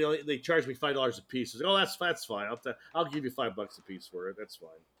then they charged me $5 a piece. I was like, that's fine. I'll give you $5 a piece for it. That's fine.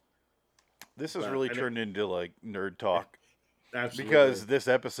 This has really turned into like nerd talk. Absolutely. Because this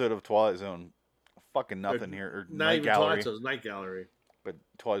episode of Twilight Zone, fucking nothing here. Or not Night even Gallery. Twilight Zone, Night Gallery. But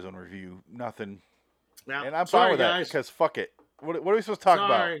Twilight Zone review, nothing. Now, and I'm fine with that because fuck it. What are we supposed to talk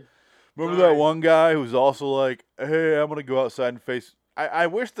about? Remember that one guy who's also like, hey, I'm going to go outside and face... I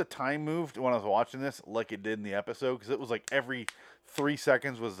wish the time moved when I was watching this like it did in the episode, because it was like every 3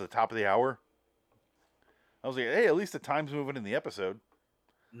 seconds was the top of the hour. I was like, hey, at least the time's moving in the episode.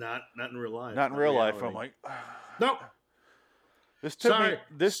 Not in real life. Not in real life. I'm like... Nope. This took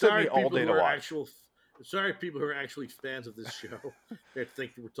me all day to watch. Sorry, people who are actually fans of this show that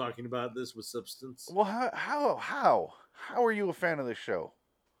think we're talking about this with substance. Well, how are you a fan of this show?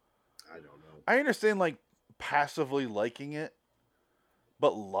 I don't know. I understand like passively liking it,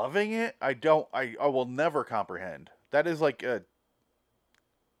 but loving it, I don't. I will never comprehend. That is like a.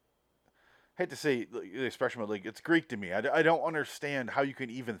 I hate to say the expression, but like it's Greek to me. I don't understand how you can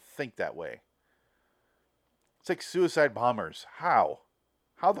even think that way. It's like suicide bombers. How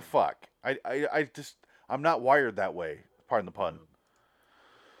the fuck? I'm not wired that way. Pardon the pun.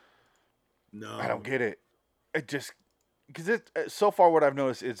 No, I don't get it. It just because so far what I've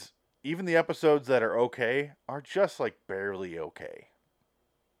noticed is even the episodes that are okay are just like barely okay.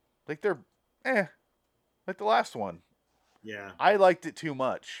 Like they're like the last one. Yeah, I liked it too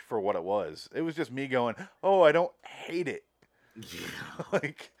much for what it was. It was just me going, oh, I don't hate it. Yeah.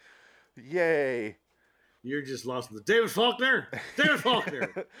 Like, yay. You're just lost in the David Faulkner. David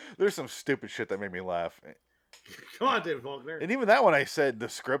Faulkner. There's some stupid shit that made me laugh. Come on, David Faulkner. And even that one, I said the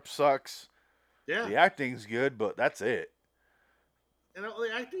script sucks. Yeah, the acting's good, but that's it. And the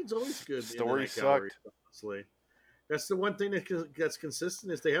acting's always good. Story sucked. Gallery, honestly, that's the one thing that's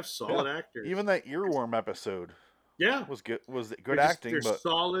consistent is they have solid actors. Even that earworm episode, was good. Was good acting, they're but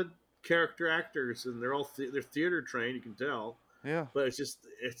solid character actors, and they're all they're theater trained. You can tell. Yeah, but it's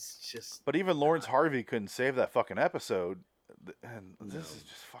just. But even Lawrence Harvey couldn't save that fucking episode, and this is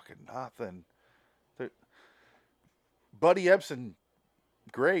just fucking nothing. Buddy Ebsen,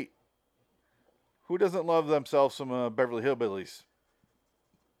 great. Who doesn't love themselves some Beverly Hillbillies?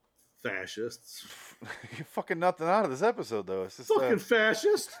 Fascists. You're fucking nothing out of this episode, though. It's just fucking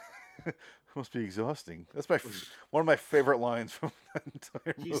fascist. Must be exhausting. That's one of my favorite lines from that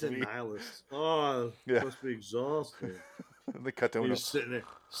entire movie. He's a nihilist. Oh, yeah. Must be exhausting. They cut to him. He's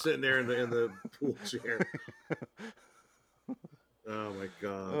sitting there in the pool chair. Oh my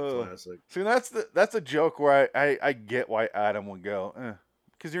god, classic. See, that's a joke where I get why Adam would go,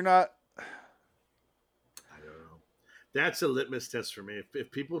 because you're not. I don't know. That's a litmus test for me.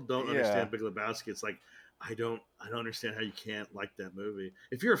 If people don't understand Big Lebowski, it's like I don't understand how you can't like that movie.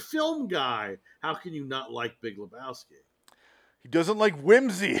 If you're a film guy, how can you not like Big Lebowski? He doesn't like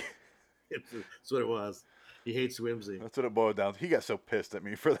whimsy. That's what it was. He hates whimsy. That's what it boiled down to. He got so pissed at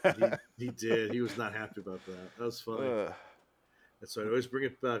me for that. He did. He was not happy about that. That was funny. That's why I always bring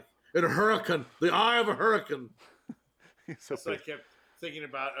it back. In a hurricane, the eye of a hurricane. So I kept thinking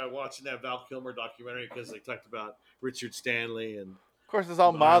about watching that Val Kilmer documentary because they talked about Richard Stanley and. Of course, it's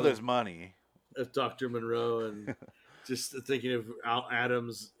all Mother's money. Of Dr. Monroe and just thinking of Al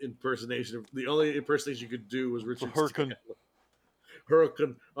Adams' impersonation. The only impersonation you could do was Richard Stanley.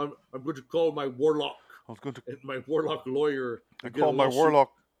 Hurricane. I'm going to call my warlock. I was going to my warlock lawyer. I called my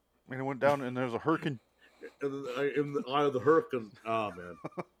warlock, and it went down, and there's a hurricane. In the eye of the hurricane. Oh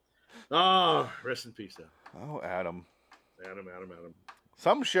man. Rest in peace, Adam. Oh, Adam. Adam.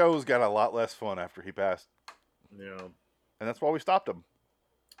 Some shows got a lot less fun after he passed. Yeah. And that's why we stopped him.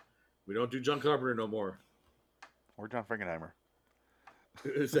 We don't do John Carpenter no more. Or John Frankenheimer.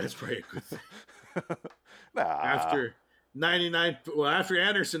 That's probably a good thing. Nah. After 99, after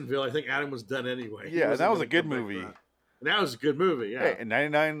Andersonville, I think Adam was done anyway. Yeah, that was a good movie. And that was a good movie, yeah. Hey, in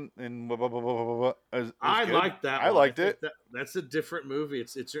 99 and blah, blah, blah, blah, blah, blah, I liked that one. I liked it. That's a different movie.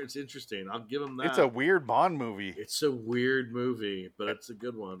 It's interesting. I'll give him that. It's a weird Bond movie. It's a weird movie, but it's a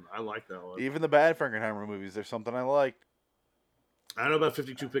good one. I like that one. Even the bad Frankenheimer movies, there's something I liked. I don't know about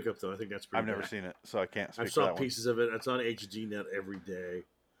 52 Pickup, though. I think that's pretty I've never seen it, so I can't speak I saw pieces of it. It's on HDNet every day.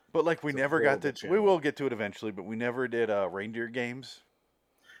 But like we never got to... We will get to it eventually, but we never did Reindeer Games.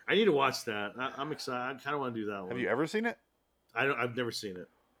 I need to watch that. I'm excited. I kind of want to do that one. Have you ever seen it? I've never seen it.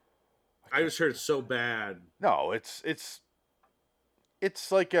 I just heard it's so bad. No, it's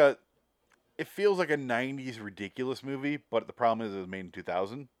like a... It feels like a 90s ridiculous movie, but the problem is it was made in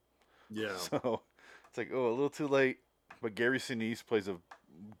 2000. Yeah. So it's like, oh, a little too late. But Gary Sinise plays a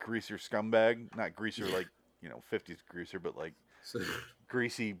greaser scumbag, not greaser like 50s greaser, but like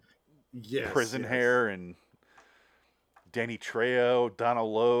greasy prison hair. And Danny Trejo,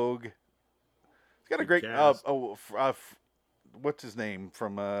 Donald Logue. He's got a great what's his name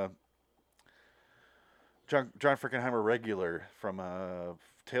from John Frankenheimer regular from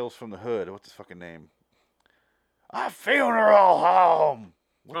Tales from the Hood. What's his fucking name? A funeral home.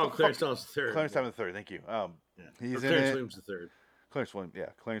 Clarence Thomas III. Clarence Thomas III. Thank you. He's Clarence in it. Williams III. Clarence Williams. Yeah,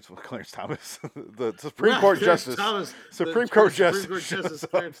 Clarence Thomas, the Supreme Court Justice. Supreme Court Justice.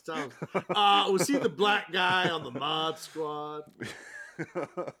 Clarence Thomas. Was he the black guy on the Mod Squad?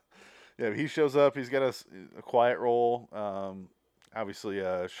 Yeah, he shows up. He's got a quiet role. Obviously,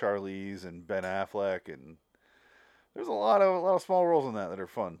 Charlize and Ben Affleck, and there's a lot of small roles in that are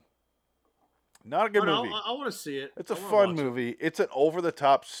fun. Not a good movie. I want to see it. It's a fun movie. It's an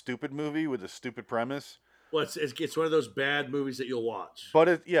over-the-top stupid movie with a stupid premise. Well, it's one of those bad movies that you'll watch. But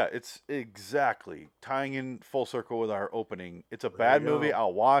it's exactly tying in full circle with our opening. It's a bad movie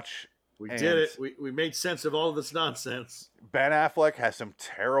I'll watch. We did it. We made sense of all of this nonsense. Ben Affleck has some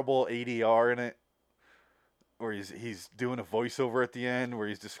terrible ADR in it, where he's doing a voiceover at the end where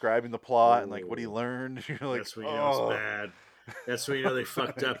he's describing the plot and like what he learned. You're like, that's when you know it's bad. That's when you know they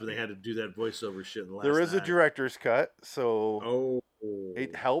fucked up and they had to do that voiceover shit in the last There is act. a director's cut, so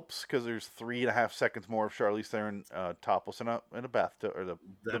it helps because there's 3.5 seconds more of Charlize Theron topless in a bathtub or the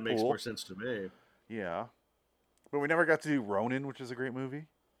makes pool. more sense to me. Yeah, but we never got to do Ronin, which is a great movie.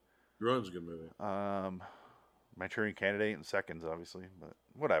 Ronin's a good movie. Manchurian Candidate in seconds, obviously, but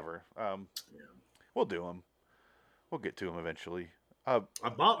whatever. We'll do them. We'll get to them eventually. I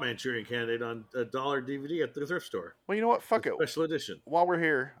bought Manchurian Candidate on $1 DVD at the thrift store. Well, you know what? Fuck it. Special edition. While we're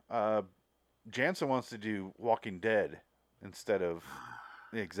here, Jansen wants to do Walking Dead instead of...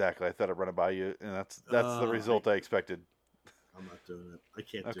 Exactly. I thought I'd run it by you, and that's the result I expected. I'm not doing it. I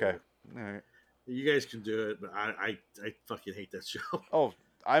can't do it. it. All right. You guys can do it, but I fucking hate that show. Oh,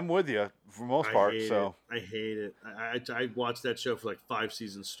 I'm with you for the most part. I hate it. I watched that show for like 5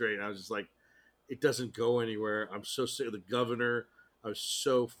 seasons straight, and I was just like, it doesn't go anywhere. I'm so sick of the governor. I was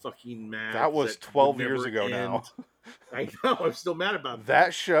so fucking mad. That was 12 years ago now. I know. I'm still mad about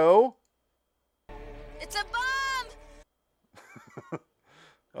that show. It's a bomb.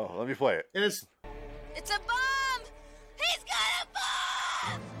 Oh, let me play it. And it's a bomb. He's got a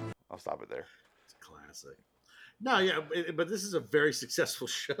bomb. I'll stop it there. It's a classic. No, yeah, but this is a very successful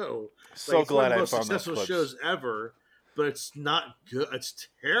show. So glad I found those most successful shows ever, but it's not good. It's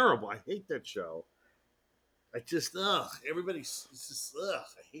terrible. I hate that show. I just everybody's just I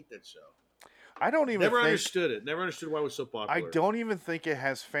hate that show. I don't even understood it. Never understood why it was so popular. I don't even think it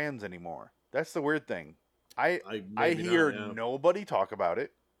has fans anymore. That's the weird thing. I hear nobody talk about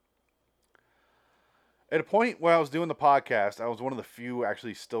it. At a point where I was doing the podcast, I was one of the few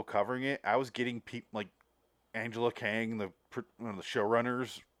actually still covering it. I was getting people like Angela Kang, one of the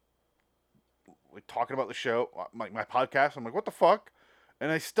showrunners, like talking about the show, my podcast. I'm like, what the fuck?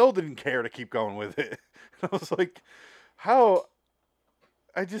 And I still didn't care to keep going with it. I was like, how?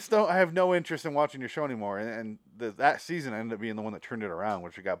 I just don't. I have no interest in watching your show anymore. And that season ended up being the one that turned it around,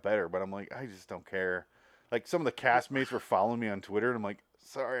 which it got better. But I'm like, I just don't care. Like some of the castmates were following me on Twitter, and I'm like,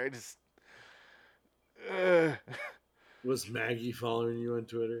 sorry, I just. Was Maggie following you on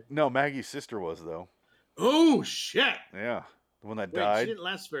Twitter? No, Maggie's sister was though. Oh shit! Yeah, the one that died. She didn't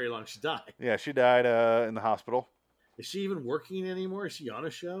last very long. She died. Yeah, she died in the hospital. Is she even working anymore? Is she on a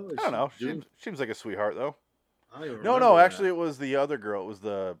show? I don't know. She seems like a sweetheart though. No. Actually, it was the other girl. It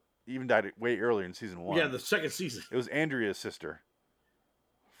was even died way earlier in season 1. Yeah, the second season. It was Andrea's sister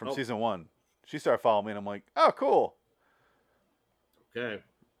from season 1. She started following me, and I'm like, oh, cool. Okay.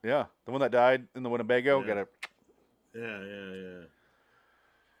 Yeah, the one that died in the Winnebago. Yeah. Yeah.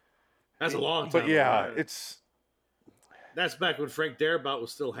 That's a long time. But yeah, ago. That's back when Frank Darabont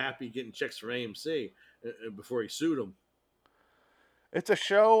was still happy getting checks from AMC before he sued him. It's a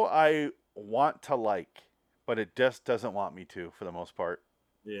show I want to like, but it just doesn't want me to for the most part.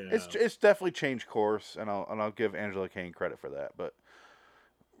 Yeah, it's definitely changed course, and I'll give Angela Kang credit for that. But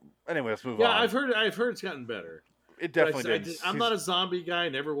anyway, let's move on. Yeah, I've heard it's gotten better. It definitely did. I'm not a zombie guy,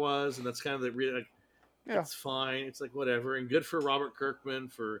 never was, and that's kind of yeah. It's fine. It's like whatever, and good for Robert Kirkman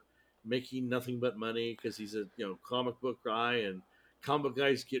for making nothing but money because he's a comic book guy, and comic book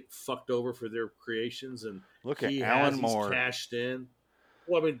guys get fucked over for their creations, and look at Alan Moore. He's cashed in.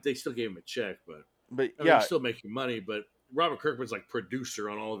 Well, I mean, they still gave him a check, but he's still making money. But Robert Kirkman's like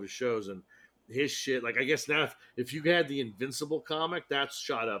producer on all of his shows, and his shit. Like I guess now, if you had the Invincible comic, that's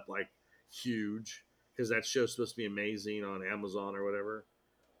shot up like huge because that show's supposed to be amazing on Amazon or whatever.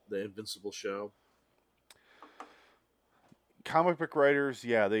 The Invincible show. comic book writers,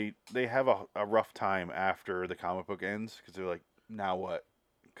 yeah, they have a rough time after the comic book ends because they're like, now what?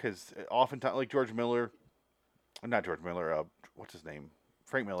 Because oftentimes, like not George Miller, what's his name?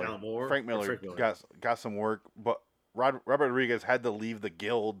 Frank Miller. Alan Moore? Frank Miller got some work, but Robert Rodriguez had to leave the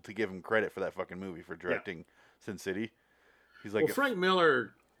guild to give him credit for that fucking movie for directing Sin City. He's like, Frank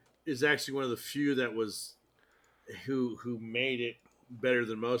Miller is actually one of the few that was who made it better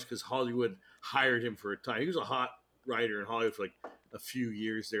than most because Hollywood hired him for a time. He was a hot writer in Hollywood for like a few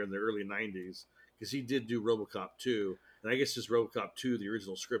years there in the early 90s because he did do RoboCop 2. And I guess just RoboCop 2, the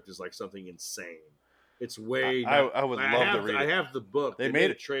original script is like something insane. It's way. I would love to read it. I have the book. They made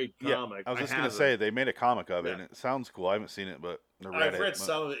a trade comic. I was just going to say, they made a comic of it, and it sounds cool. I haven't seen it, but I've read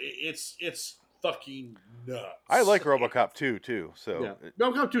some of it. It's fucking nuts. I like RoboCop 2, too. So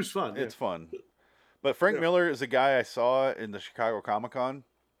RoboCop 2 is fun. It's fun. But Frank Miller is a guy I saw in the Chicago Comic-Con.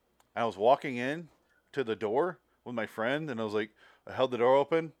 I was walking in to the door with my friend, and I held the door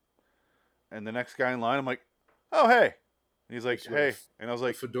open, and the next guy in line, I'm like, oh, hey. And he's like, hey. And I was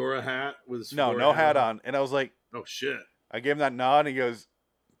like, fedora hat with his no hat on. And I was like, oh, shit. I gave him that nod, and he goes,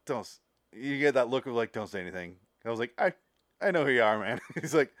 you get that look of like, don't say anything. I was like, I know who you are, man.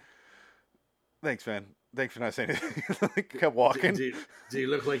 He's like, thanks, man. Thanks for not saying anything. Like, kept walking. Did he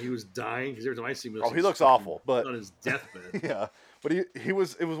look like he was dying? Because every time I see him, he looks awful, but on his deathbed. Yeah, but he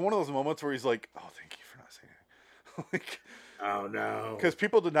was. It was one of those moments where he's like, "Oh, thank you for not saying anything." Like, oh no, because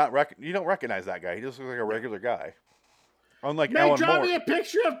people did not you don't recognize that guy. He just looks like a regular guy. Unlike Man, Alan draw Moore. me a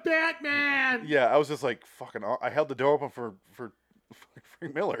picture of Batman. Yeah, I was just like, fucking. I held the door open for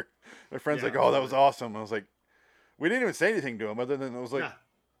Frank Miller. My friend's like, "Oh, that was awesome." I was like, we didn't even say anything to him other than it was like,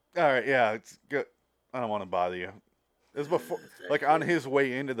 all right, yeah, it's good. I don't want to bother you. It was before, like on his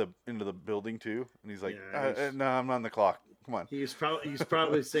way into the building too, and he's like, "No, I'm on the clock. Come on." He's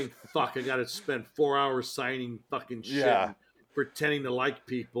probably saying, "Fuck, I got to spend 4 hours signing fucking shit, and pretending to like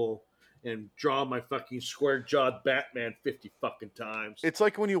people, and draw my fucking square jawed Batman 50 fucking times." It's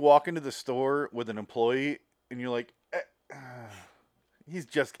like when you walk into the store with an employee, and you're like, "He's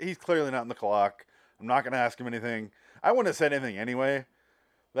clearly not on the clock. I'm not gonna ask him anything. I wouldn't have said anything anyway."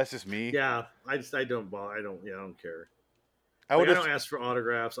 That's just me. Yeah, I don't care. I don't ask for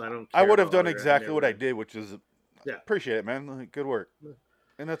autographs. I don't care. I would have done exactly what I did, which is appreciate it, man. Like, good work.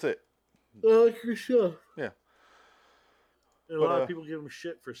 And that's it. Like your show. Yeah. And a lot of people give him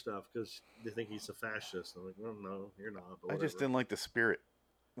shit for stuff because they think he's a fascist. I'm like, well, no, you're not. I just didn't like the spirit.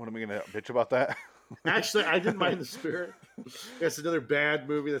 What am I gonna bitch about that? Actually, I didn't mind the spirit. That's another bad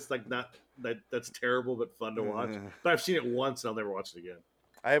movie that's like that's terrible but fun to watch. But I've seen it once and I'll never watch it again.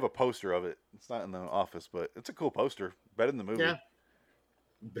 I have a poster of it. It's not in the office, but it's a cool poster. Better than the movie. Yeah.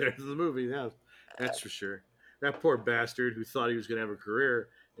 Better than the movie, yeah. That's for sure. That poor bastard who thought he was going to have a career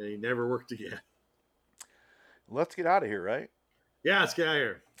and he never worked again. Let's get out of here, right? Yeah, let's get out of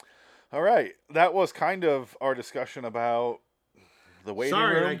here. All right. That was kind of our discussion about the waiting room.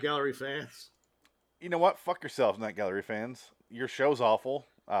 Sorry, Night Gallery fans. You know what? Fuck yourselves, Night Gallery fans. Your show's awful.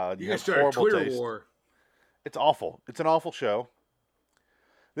 You guys start a Twitter war. It's awful. It's an awful show.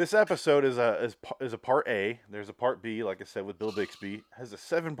 This episode is a part A. There's a part B, like I said, with Bill Bixby. It has a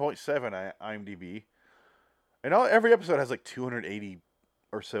 7.7 IMDb. And every episode has like 280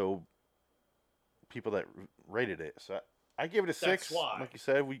 or so people that rated it. So I gave it a 6. Why. Like you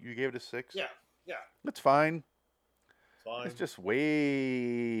said, you gave it a 6. Yeah. It's fine. Fine. It's just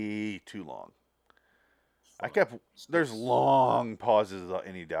way too long. There's long pauses without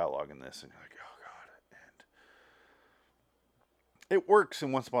any dialogue in this. And you're like, oh, God. And it works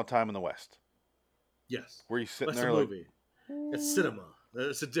in Once Upon a Time in the West. Yes. Where you sitting That's there a movie. It's cinema.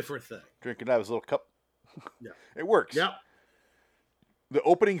 It's a different thing. Drinking out of his little cup. Yeah. It works. Yep. The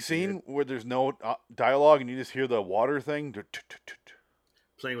opening scene where there's no dialogue and you just hear the water thing.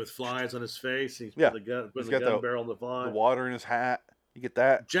 Playing with flies on his face. He's putting the gun barrel in the fly. The water in his hat. You get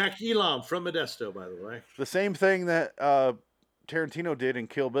that. Jack Elam from Modesto, by the way. The same thing that Tarantino did in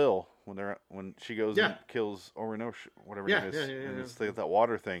Kill Bill when she goes and kills Orinosh, whatever it is. And it's that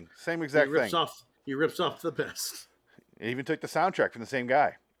water thing. Same exact thing. He rips off the best. It even took the soundtrack from the same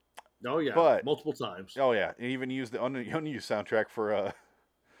guy. Oh yeah, but multiple times. Oh yeah, and even used the unused soundtrack for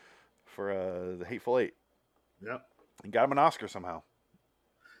the Hateful Eight. Yep. And got him an Oscar somehow.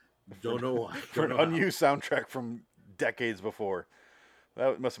 Don't know why. For an unused soundtrack from decades before.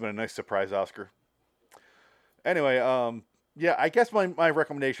 That must have been a nice surprise Oscar. Anyway, yeah, I guess my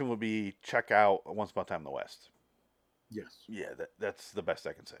recommendation would be check out Once Upon a Time in the West. Yes. Yeah, that's the best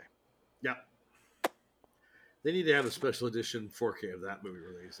I can say. Yeah. They need to have a special edition 4K of that movie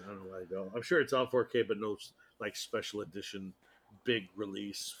released. I don't know why they don't. I'm sure it's on 4K, but no like special edition big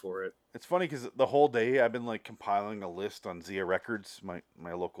release for it. It's funny because the whole day I've been like compiling a list on Zia Records,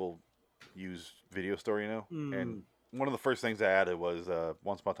 my local used video store, and one of the first things I added was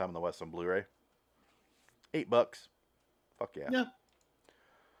Once Upon a Time in the West on Blu-ray. $8. Fuck yeah. Yeah.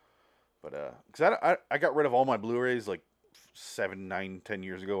 But because I got rid of all my Blu-rays like 7, 9, 10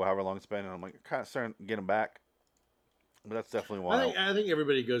 years ago, however long it's been, and I'm like kind of starting to get them back. But that's definitely why. I think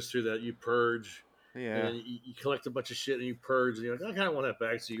everybody goes through that. You purge. Yeah. And you collect a bunch of shit and you purge, and you're like, I kind of want that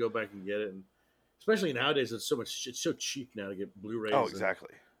back, so you go back and get it. And especially nowadays, it's so cheap now to get Blu-rays. Oh,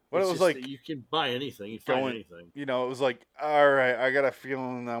 exactly. Well, it was like you can buy anything, you find anything. It was like, all right, I got a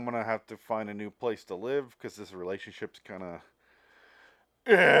feeling I'm gonna have to find a new place to live because this relationship's kind of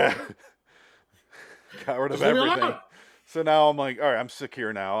got rid of everything. So now I'm like, all right, I'm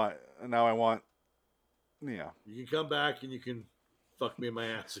secure now. Now I want, You can come back and you can fuck me in my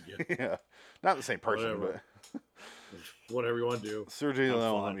ass again. Yeah. Not the same person, Whatever. But whatever you want to do. Sergio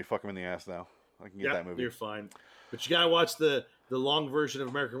Leone let me fuck him in the ass now. I can get that movie. You're fine. But you gotta watch the long version of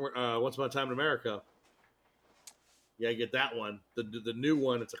American Once Upon a Time in America. Yeah, you get that one. The new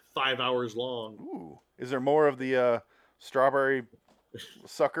one. It's like 5 hours long. Ooh, is there more of the strawberry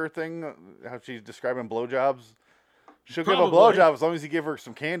sucker thing? How she's describing blowjobs? She'll give a blowjob as long as you give her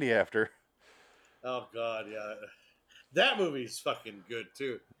some candy after. Oh God, yeah. That movie's fucking good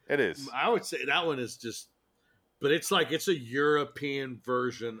too. It is. I would say that one is just, but it's a European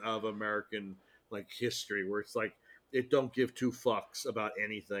version of American like history where it's like it don't give two fucks about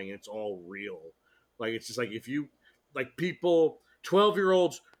anything. It's all real. Like it's just like if you like people,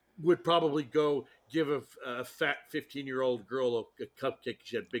 12-year-olds would probably go give a fat 15-year-old girl a cupcake.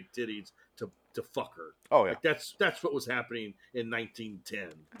 She had big titties to fuck her. Oh yeah, like that's what was happening in 1910.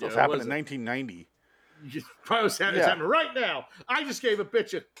 It was happening in 1990. Probably it's happening right now. I just gave a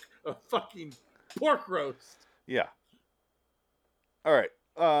bitch a fucking pork roast. Yeah. All right.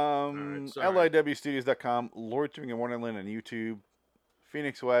 LIWstudios.com, Lord Swing in Wonderland on YouTube,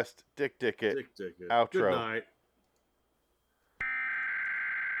 Phoenix West, Dick Dickett. Outro. Good night.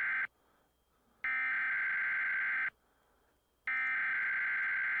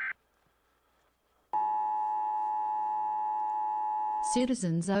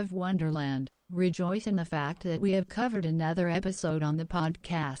 Citizens of Wonderland, rejoice in the fact that we have covered another episode on the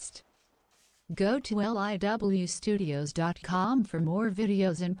podcast. Go to liwstudios.com for more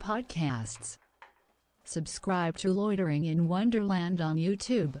videos and podcasts. Subscribe to Loitering in Wonderland on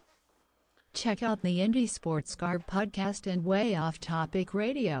YouTube. Check out the Indie Sports Garb podcast and Way Off Topic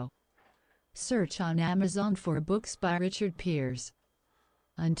Radio. Search on Amazon for books by Richard Pierce.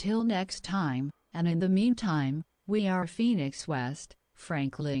 Until next time, and in the meantime, we are Phoenix West,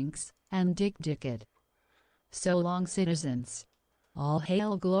 Frank Links, and Dick Dickett. So long, citizens. All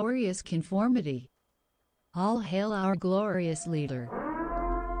hail glorious conformity. All hail our glorious leader.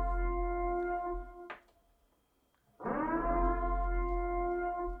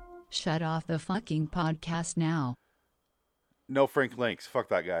 Shut off the fucking podcast now. No Frank Links. Fuck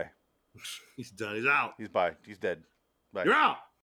that guy. He's done. He's out. He's dead. Bye. You're out.